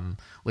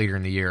later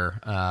in the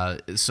year.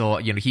 So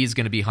he's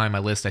going to be high on my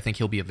list. I think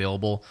he'll be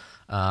available.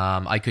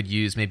 I could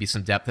use maybe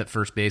some depth at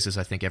first base, as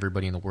I think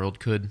everybody in the world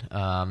could.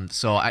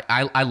 So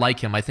I like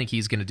him. I think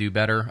he's going to do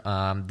better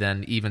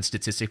than even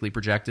statistically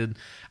projected.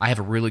 I have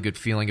a really good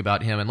feeling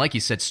about him. And like you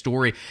said,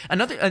 Story.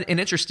 An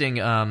interesting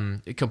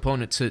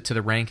component to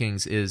the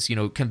rankings is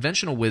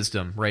conventional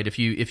wisdom, right? If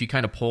you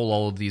kind of poll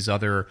all of these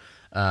other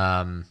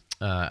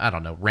I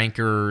don't know,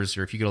 rankers,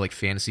 or if you go to like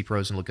Fantasy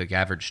Pros and look like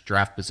average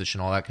draft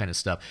position, all that kind of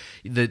stuff.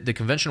 The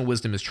conventional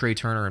wisdom is Trey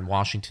Turner in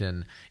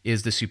Washington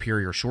is the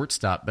superior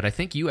shortstop, but I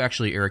think you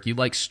actually, Eric, you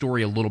like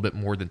Story a little bit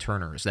more than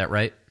Turner. Is that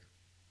right?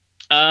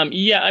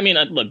 Yeah, I mean,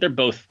 look, they're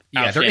both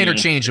they're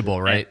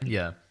interchangeable, right?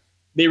 Yeah.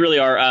 They really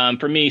are.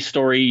 For me,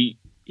 Story,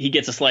 he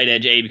gets a slight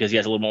edge, because he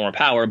has a little more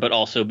power, but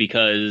also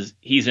because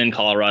he's in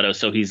Colorado,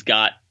 so he's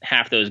got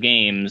half those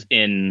games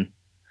in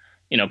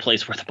a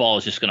place where the ball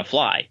is just going to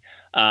fly.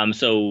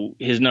 So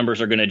his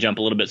numbers are going to jump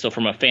a little bit. So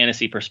from a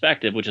fantasy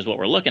perspective, which is what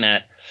we're looking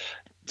at,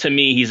 to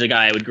me, he's a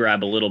guy I would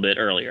grab a little bit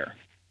earlier.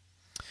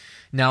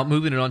 Now,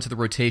 moving it on to the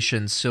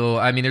rotation. So,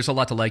 I mean, there's a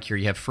lot to like here.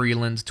 You have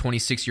Freeland,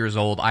 26 years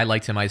old. I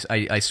liked him.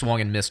 I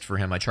swung and missed for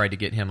him. I tried to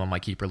get him on my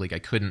keeper league. I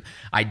couldn't.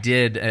 I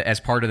did, as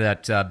part of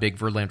that big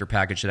Verlander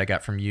package that I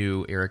got from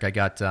you, Eric, I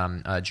got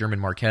German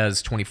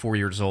Marquez, 24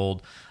 years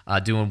old,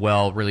 doing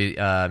well. Really,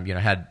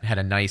 had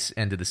a nice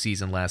end of the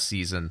season last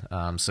season.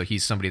 So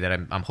he's somebody that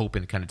I'm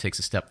hoping kind of takes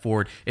a step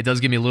forward. It does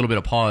give me a little bit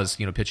of pause,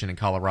 pitching in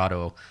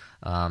Colorado.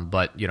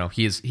 But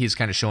he's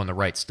kind of showing the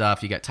right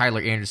stuff. You got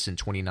Tyler Anderson,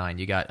 29.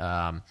 You got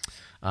the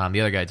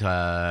other guy,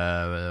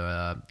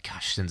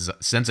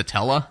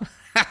 Senzatella.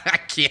 I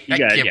can't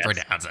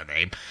pronounce that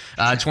name.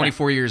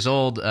 24 years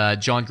old.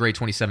 John Gray,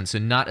 27. So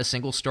not a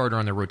single starter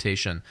on the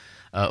rotation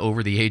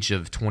over the age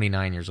of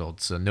 29 years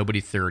old. So nobody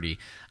 30.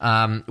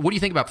 What do you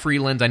think about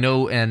Freeland? I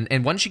know, and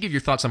why don't you give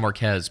your thoughts on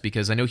Marquez?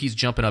 Because I know he's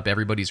jumping up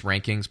everybody's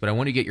rankings, but I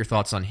want to get your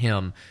thoughts on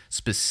him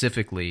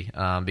specifically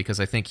because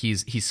I think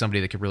he's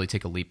somebody that could really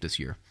take a leap this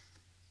year.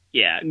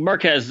 Yeah,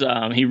 Marquez,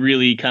 he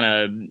really kind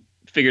of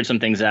figured some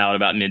things out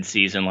about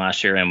mid-season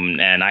last year,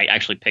 and I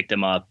actually picked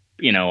him up,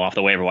 off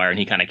the waiver wire, and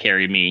he kind of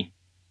carried me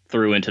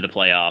through into the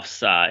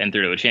playoffs and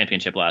through to a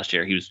championship last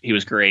year. He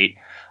was great.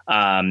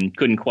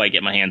 Couldn't quite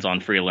get my hands on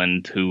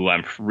Freeland, who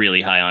I'm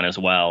really high on as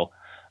well.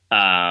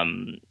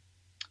 And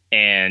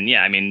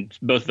yeah, I mean,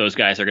 both of those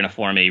guys are going to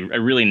form a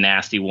really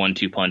nasty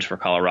 1-2 punch for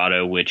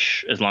Colorado,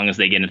 which, as long as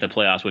they get into the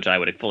playoffs, which I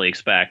would fully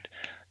expect,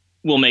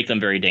 will make them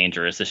very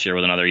dangerous this year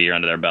with another year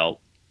under their belt.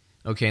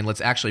 Okay, and let's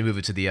actually move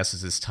it to the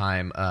S's this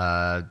time.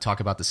 Talk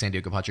about the San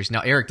Diego Padres.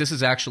 Now, Eric, this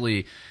is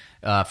actually,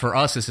 for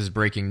us, this is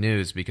breaking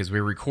news because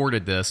we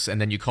recorded this, and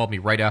then you called me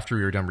right after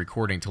we were done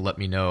recording to let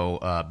me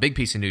know big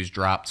piece of news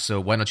dropped. So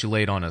why don't you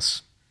lay it on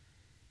us?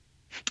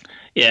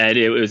 Yeah,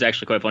 it was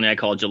actually quite funny. I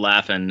called you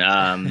laughing.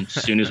 As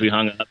soon as we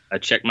hung up, I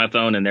checked my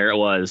phone, and there it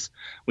was.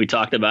 We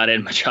talked about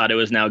it. Machado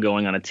is now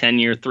going on a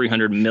 10-year,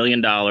 $300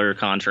 million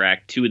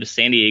contract to the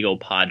San Diego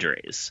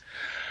Padres.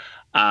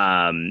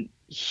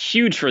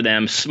 Huge for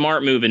them.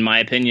 Smart move, in my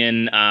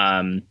opinion.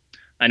 I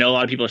know a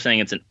lot of people are saying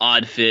it's an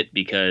odd fit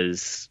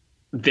because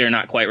they're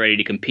not quite ready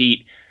to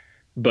compete,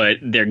 but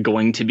they're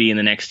going to be in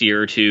the next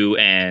year or two,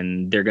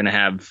 and they're going to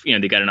have,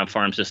 they got enough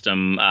farm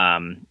system,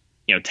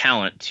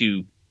 talent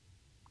to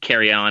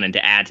carry on and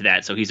to add to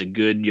that. So he's a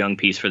good young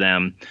piece for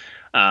them.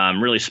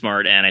 Really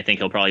smart, and I think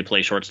he'll probably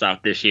play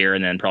shortstop this year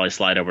and then probably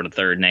slide over to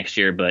third next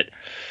year. But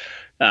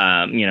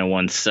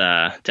once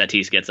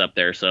Tatis gets up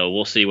there, so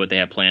we'll see what they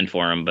have planned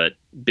for him. But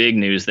big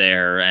news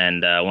there,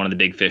 and one of the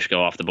big fish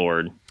go off the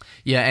board.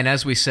 Yeah, and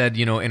as we said,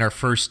 in our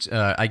first,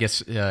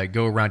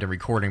 go around in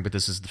recording, but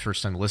this is the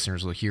first time the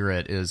listeners will hear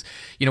it, is,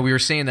 we were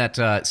saying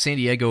that San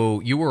Diego,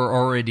 you were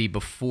already,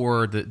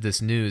 before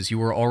this news, you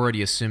were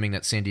already assuming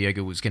that San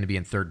Diego was going to be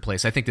in third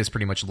place. I think this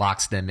pretty much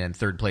locks them in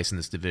third place in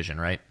this division,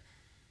 right?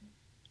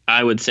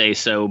 I would say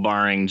so,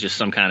 barring just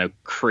some kind of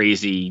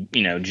crazy,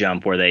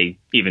 jump where they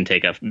even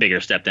take a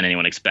bigger step than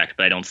anyone expects.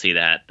 But I don't see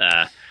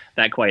that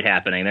quite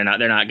happening. They're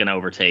not going to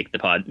overtake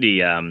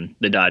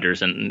the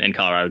Dodgers and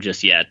Colorado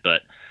just yet,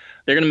 but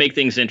they're going to make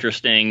things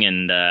interesting.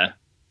 And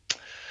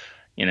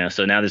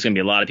so now there's going to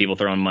be a lot of people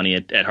throwing money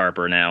at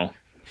Harper now.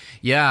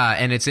 Yeah,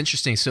 and it's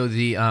interesting. So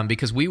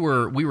because we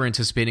were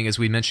anticipating, as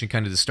we mentioned,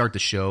 kind of to start the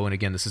show, and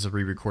again, this is a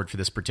re-record for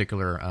this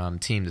particular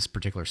team, this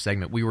particular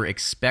segment. We were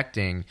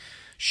expecting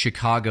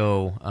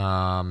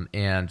Chicago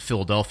and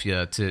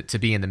Philadelphia to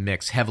be in the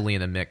mix, heavily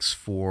in the mix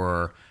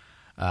for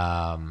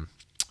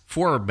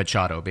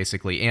Machado,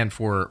 basically, and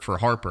for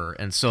Harper.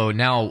 And so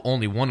now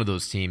only one of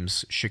those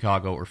teams,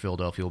 Chicago or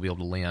Philadelphia, will be able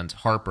to land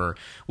Harper,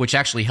 which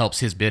actually helps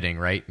his bidding,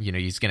 right?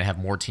 He's going to have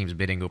more teams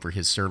bidding over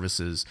his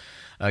services.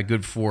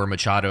 Good for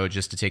Machado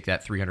just to take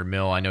that $300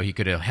 million. I know he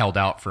could have held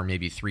out for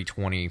maybe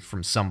 $320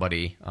 from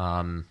somebody,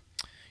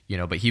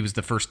 but he was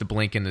the first to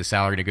blink in the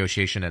salary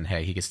negotiation, and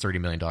hey, he gets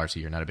 $30 million a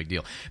year, not a big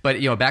deal. But,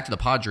 back to the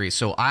Padres.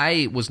 So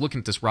I was looking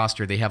at this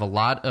roster. They have a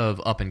lot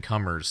of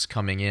up-and-comers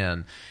coming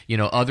in,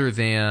 other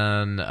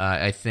than,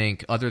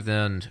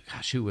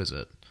 who is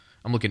it?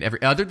 I'm looking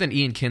other than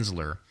Ian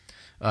Kinsler,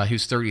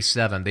 who's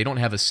 37. They don't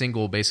have a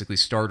single, basically,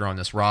 starter on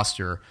this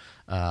roster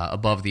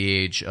above the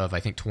age of, I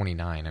think,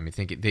 29. I mean,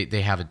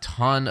 they have a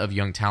ton of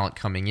young talent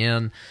coming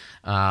in.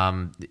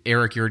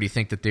 Eric, you already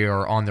think that they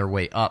are on their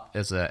way up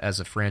as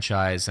a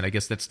franchise, and I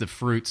guess that's the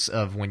fruits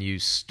of when you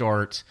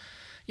start,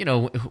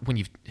 when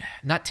you've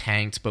not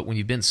tanked, but when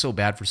you've been so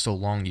bad for so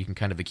long, you can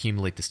kind of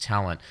accumulate this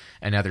talent,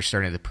 and now they're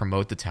starting to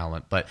promote the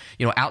talent. But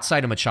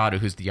outside of Machado,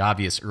 who's the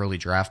obvious early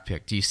draft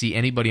pick, do you see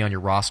anybody on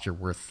your roster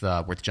worth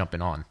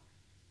jumping on?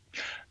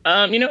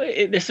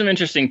 There's some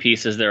interesting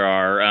pieces there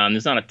are.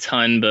 There's not a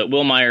ton, but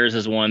Will Myers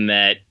is one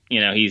that,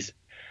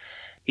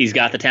 he's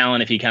got the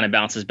talent. If he kind of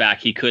bounces back,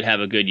 he could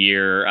have a good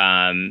year.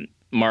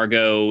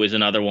 Margot is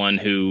another one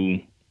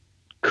who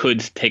could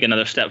take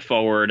another step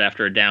forward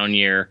after a down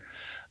year.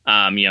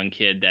 Young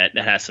kid that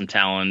has some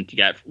talent. You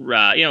got,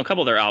 a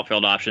couple of their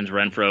outfield options,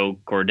 Renfroe,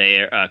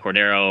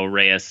 Cordero,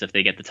 Reyes, if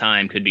they get the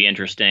time, could be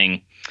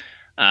interesting.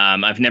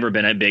 I've never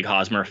been a big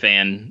Hosmer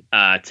fan.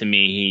 To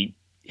me,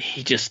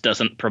 he just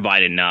doesn't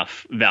provide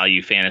enough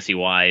value fantasy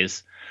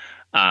wise.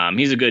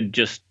 He's a good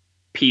just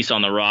piece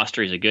on the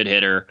roster. He's a good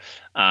hitter.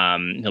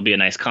 He'll be a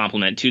nice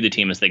complement to the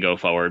team as they go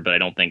forward, but I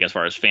don't think as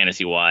far as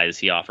fantasy wise,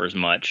 he offers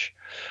much.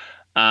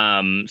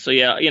 On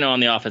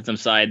the offensive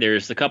side,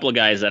 there's a couple of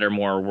guys that are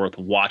more worth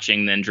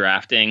watching than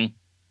drafting.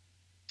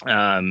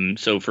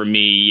 So for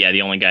me,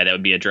 the only guy that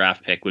would be a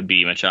draft pick would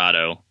be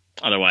Machado.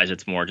 Otherwise,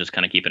 it's more just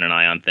kind of keeping an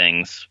eye on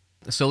things.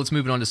 So let's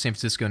move on to San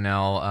Francisco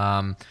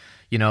now.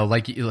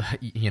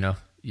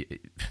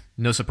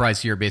 No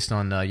surprise here based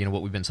on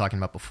what we've been talking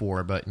about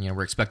before, but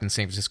we're expecting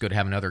San Francisco to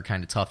have another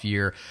kind of tough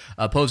year.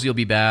 Posey will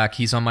be back.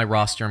 He's on my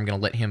roster. I'm going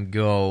to let him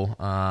go.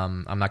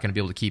 I'm not going to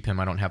be able to keep him.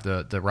 I don't have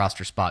the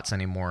roster spots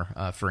anymore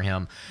for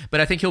him, but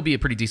I think he'll be a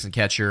pretty decent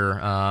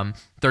catcher.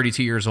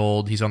 32 years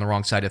old. He's on the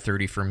wrong side of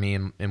 30 for me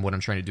and what I'm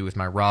trying to do with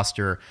my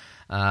roster.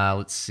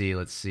 Let's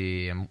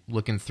see. I'm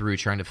looking through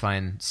trying to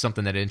find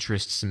something that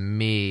interests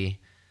me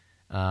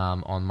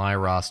on my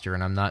roster,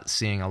 and I'm not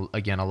seeing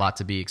a lot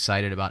to be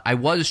excited about. I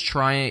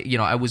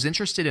was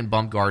interested in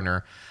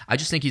Bumgarner. I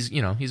just think he's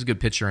a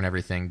good pitcher and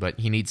everything, but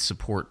he needs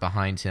support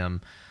behind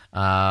him.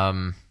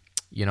 I'm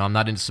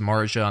not into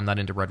Samardzija. I'm not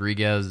into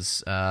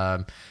Rodriguez.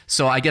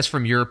 So I guess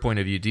from your point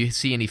of view, do you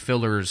see any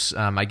fillers?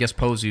 I guess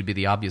Posey would be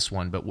the obvious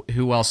one, but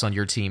who else on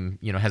your team,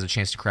 has a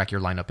chance to crack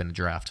your lineup in the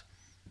draft?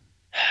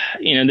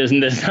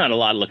 There's not a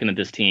lot looking at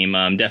this team.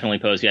 Definitely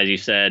Posey, as you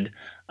said.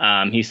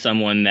 He's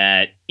someone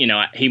that,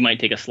 he might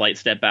take a slight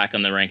step back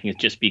on the rankings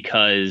just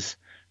because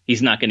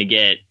he's not going to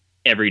get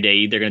every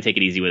day. They're going to take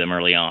it easy with him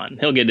early on.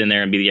 He'll get in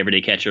there and be the everyday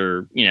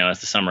catcher,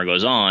 as the summer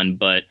goes on.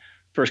 But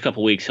first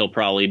couple weeks, he'll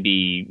probably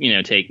be,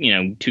 take,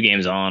 2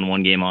 games on,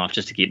 1 game off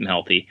just to keep him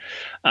healthy.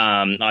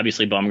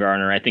 Obviously,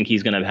 Bumgarner, I think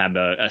he's going to have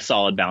a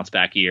solid bounce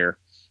back year.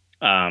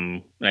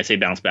 And I say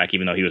bounce back,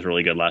 even though he was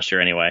really good last year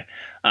anyway.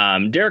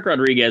 Derek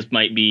Rodriguez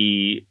might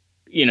be,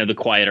 the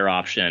quieter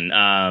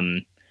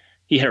option.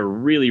 He had a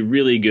really,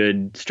 really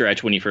good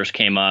stretch when he first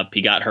came up.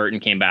 He got hurt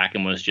and came back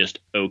and was just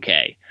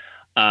okay.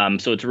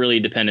 So it's really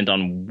dependent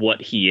on what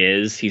he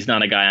is. He's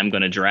not a guy I'm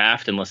going to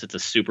draft unless it's a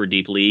super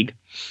deep league.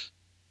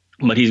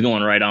 But he's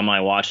going right on my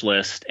watch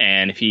list.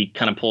 And if he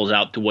kind of pulls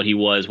out to what he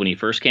was when he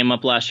first came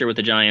up last year with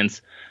the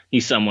Giants,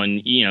 he's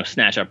someone,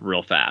 snatch up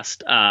real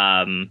fast.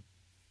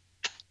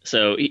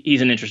 So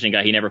he's an interesting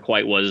guy. He never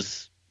quite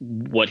was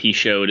what he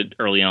showed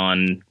early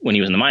on when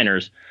he was in the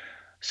minors.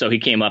 So he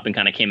came up and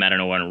kind of came out of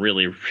nowhere and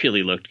really,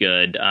 really looked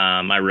good.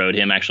 I rode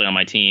him actually on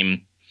my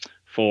team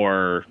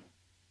for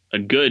a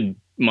good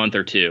month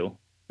or two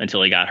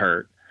until he got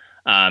hurt.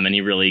 And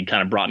he really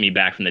kind of brought me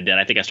back from the dead.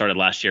 I think I started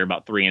last year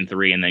about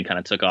 3-3 and then kind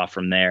of took off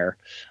from there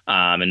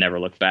and never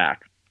looked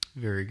back.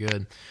 Very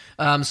good.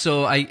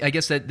 So I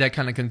guess that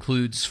kind of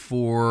concludes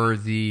for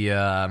the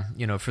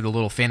for the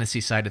little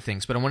fantasy side of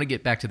things. But I want to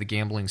get back to the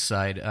gambling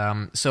side.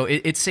 So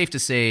it's safe to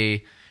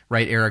say,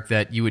 right, Eric,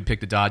 that you would pick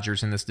the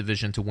Dodgers in this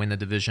division to win the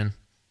division?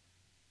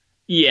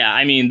 Yeah,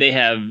 I mean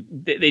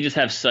they just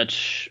have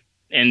such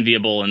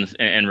enviable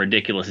and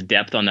ridiculous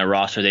depth on their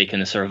roster. They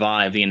can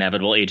survive the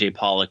inevitable AJ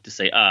Pollock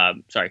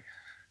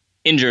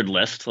injured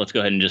list. Let's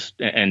go ahead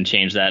and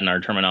change that in our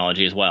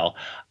terminology as well.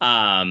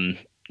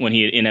 When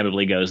he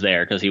inevitably goes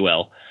there, because he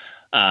will.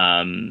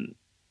 And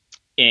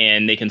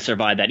they can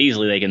survive that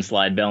easily. They can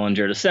slide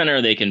Bellinger to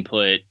center. They can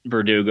put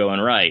Verdugo in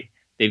right.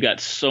 They've got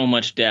so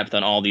much depth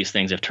on all these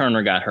things. If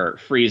Turner got hurt,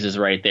 Freese is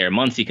right there.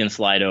 Muncy can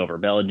slide over.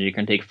 Bellinger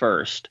can take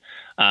first.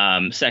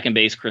 Second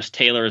base, Chris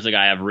Taylor is a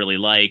guy I've really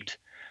liked.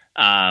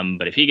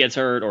 But if he gets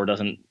hurt or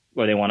doesn't,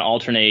 or they want to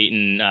alternate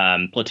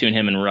and platoon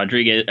him and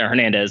Enrique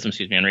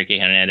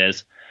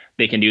Hernandez,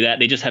 they can do that.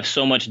 They just have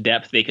so much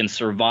depth. They can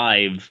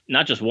survive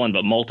not just one,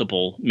 but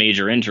multiple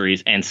major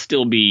injuries and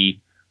still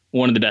be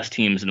one of the best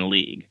teams in the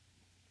league.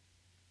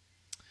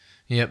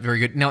 Yeah, very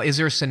good. Now, is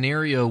there a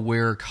scenario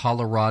where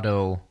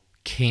Colorado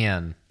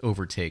can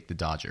overtake the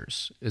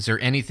Dodgers? Is there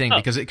anything,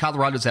 because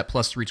Colorado's at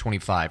plus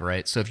 325,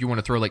 right? So if you want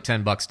to throw like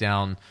 $10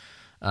 down,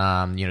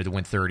 to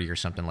win 30 or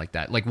something like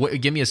that,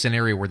 give me a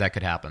scenario where that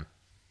could happen.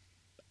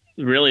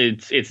 Really,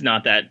 it's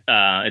not that,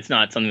 it's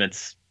not something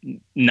that's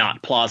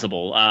not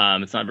plausible.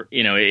 It's not,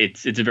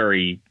 it's a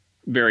very,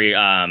 very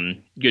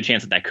good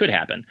chance that could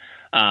happen.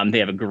 They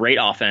have a great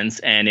offense,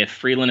 and if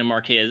Freeland and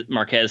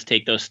Marquez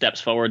take those steps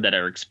forward that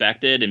are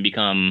expected and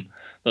become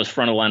those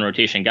front of line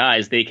rotation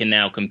guys, they can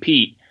now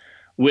compete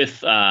with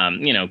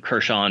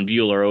Kershaw and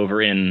Buehler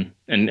over in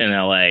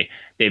LA.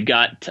 They've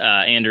got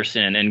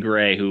Anderson and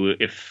Gray, who,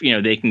 if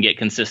they can get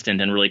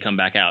consistent and really come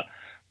back out,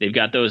 they've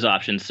got those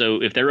options.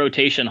 So if their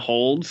rotation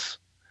holds,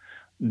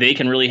 they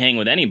can really hang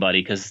with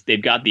anybody because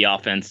they've got the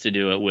offense to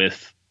do it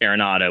with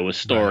Arenado, with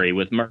Story,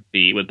 with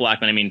Murphy, with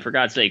Blackmon. I mean, for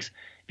God's sakes,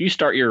 if you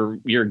start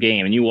your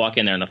game and you walk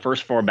in there and the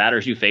first four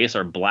batters you face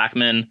are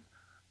Blackmon,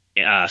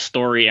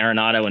 Story,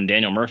 Arenado, and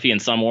Daniel Murphy in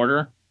some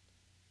order,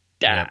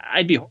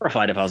 I'd be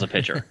horrified if I was a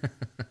pitcher.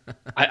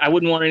 I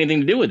wouldn't want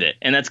anything to do with it.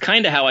 And that's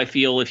kind of how I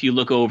feel if you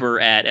look over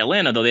at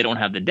Atlanta, though they don't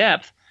have the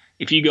depth.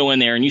 If you go in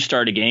there and you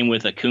start a game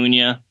with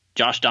Acuna,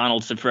 Josh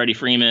Donaldson, Freddie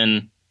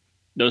Freeman,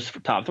 those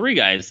top three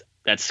guys,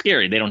 that's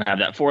scary. They don't have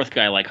that fourth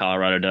guy like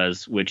Colorado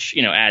does, which,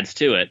 adds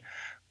to it.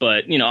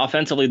 But,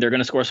 offensively, they're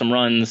going to score some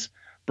runs.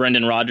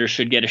 Brendan Rodgers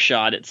should get a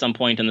shot at some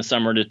point in the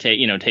summer to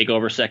take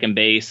over second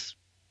base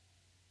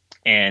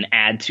and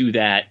add to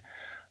that.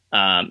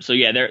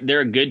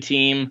 They're a good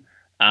team.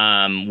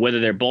 Whether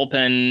their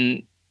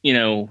bullpen,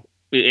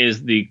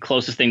 is the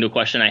closest thing to a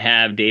question I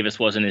have. Davis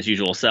wasn't his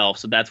usual self,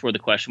 so that's where the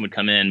question would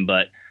come in.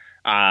 But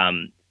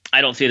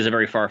I don't see it as a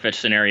very far-fetched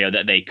scenario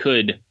that they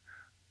could,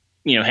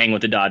 hang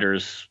with the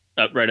Dodgers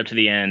right up to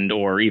the end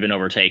or even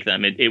overtake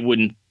them. It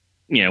wouldn't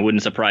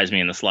surprise me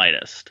in the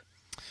slightest.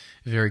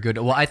 Very good.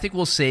 Well, I think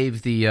we'll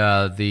save the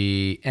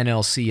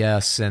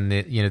NLCS and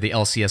the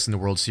LCS and the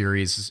World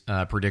Series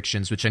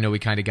predictions, which I know we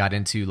kind of got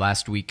into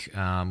last week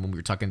when we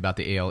were talking about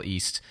the AL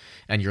East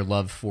and your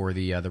love for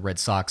the Red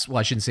Sox. Well,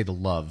 I shouldn't say the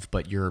love,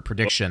 but your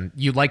prediction.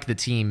 You like the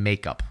team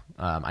makeup.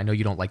 I know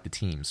you don't like the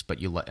teams,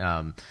 but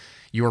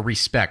your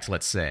respect,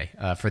 let's say,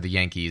 for the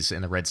Yankees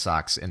and the Red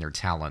Sox and their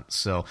talent.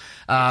 So,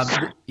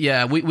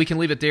 we can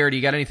leave it there. Do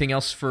you got anything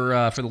else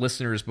for the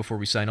listeners before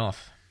we sign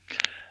off?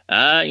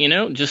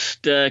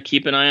 Just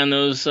keep an eye on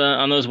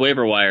those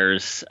waiver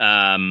wires.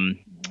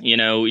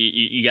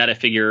 You got to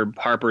figure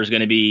Harper's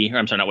going to be, or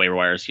I'm sorry, not waiver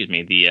wires, excuse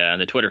me,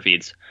 the Twitter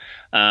feeds.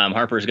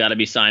 Harper's got to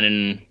be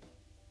signing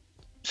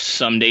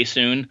someday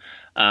soon.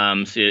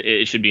 So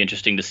it should be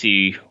interesting to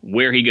see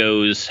where he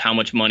goes, how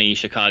much money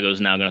Chicago's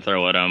now going to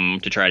throw at him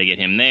to try to get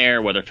him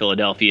there, whether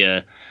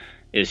Philadelphia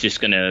is just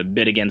going to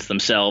bid against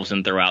themselves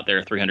and throw out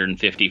their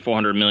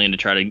 $350-400 million to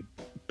try to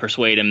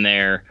persuade him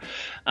there.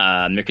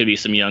 There could be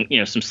some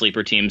some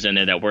sleeper teams in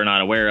there that we're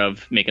not aware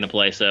of making a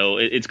play. So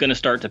it's going to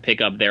start to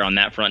pick up there on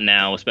that front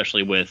now,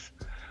 especially with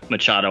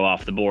Machado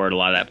off the board. A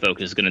lot of that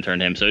focus is going to turn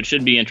to him. So it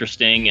should be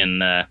interesting.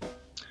 And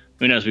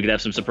who knows, we could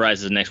have some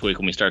surprises next week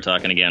when we start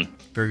talking again.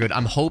 Very good.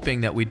 I'm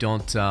hoping that we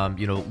don't,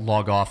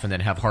 log off and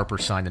then have Harper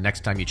sign the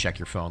next time you check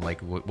your phone,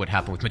 like what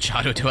happened with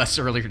Machado to us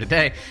earlier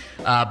today.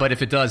 But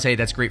if it does, hey,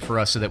 that's great for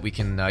us so that we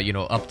can,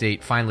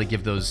 update, finally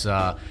give those,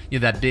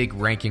 that big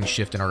ranking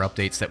shift in our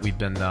updates that we've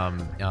been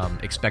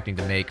expecting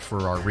to make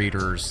for our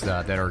readers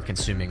that are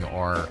consuming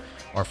our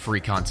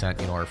free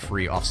content, our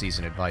free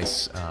off-season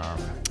advice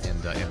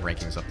and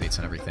rankings updates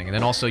and everything. And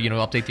then also,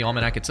 update the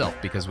Almanac itself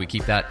because we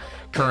keep that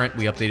current.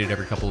 We update it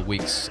every couple of weeks.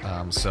 weeks.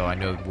 So I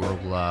know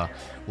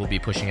we'll be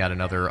pushing out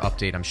another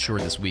update, I'm sure,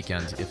 this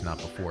weekend, if not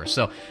before.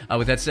 So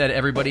with that said,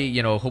 everybody,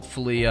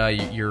 hopefully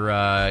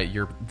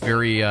you're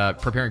very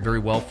preparing very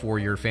well for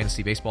your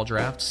fantasy baseball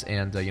drafts.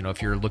 And,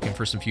 if you're looking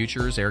for some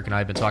futures, Eric and I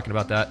have been talking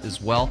about that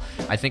as well.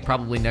 I think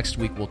probably next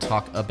week we'll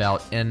talk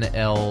about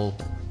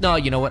No,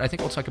 you know what? I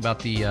think we'll talk about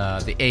the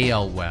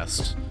AL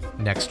West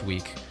next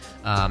week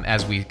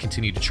as we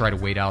continue to try to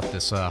wait out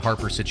this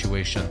Harper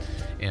situation.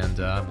 And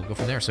we'll go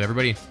from there. So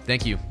everybody,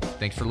 thank you.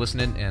 Thanks for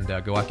listening, and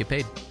go out, get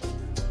paid.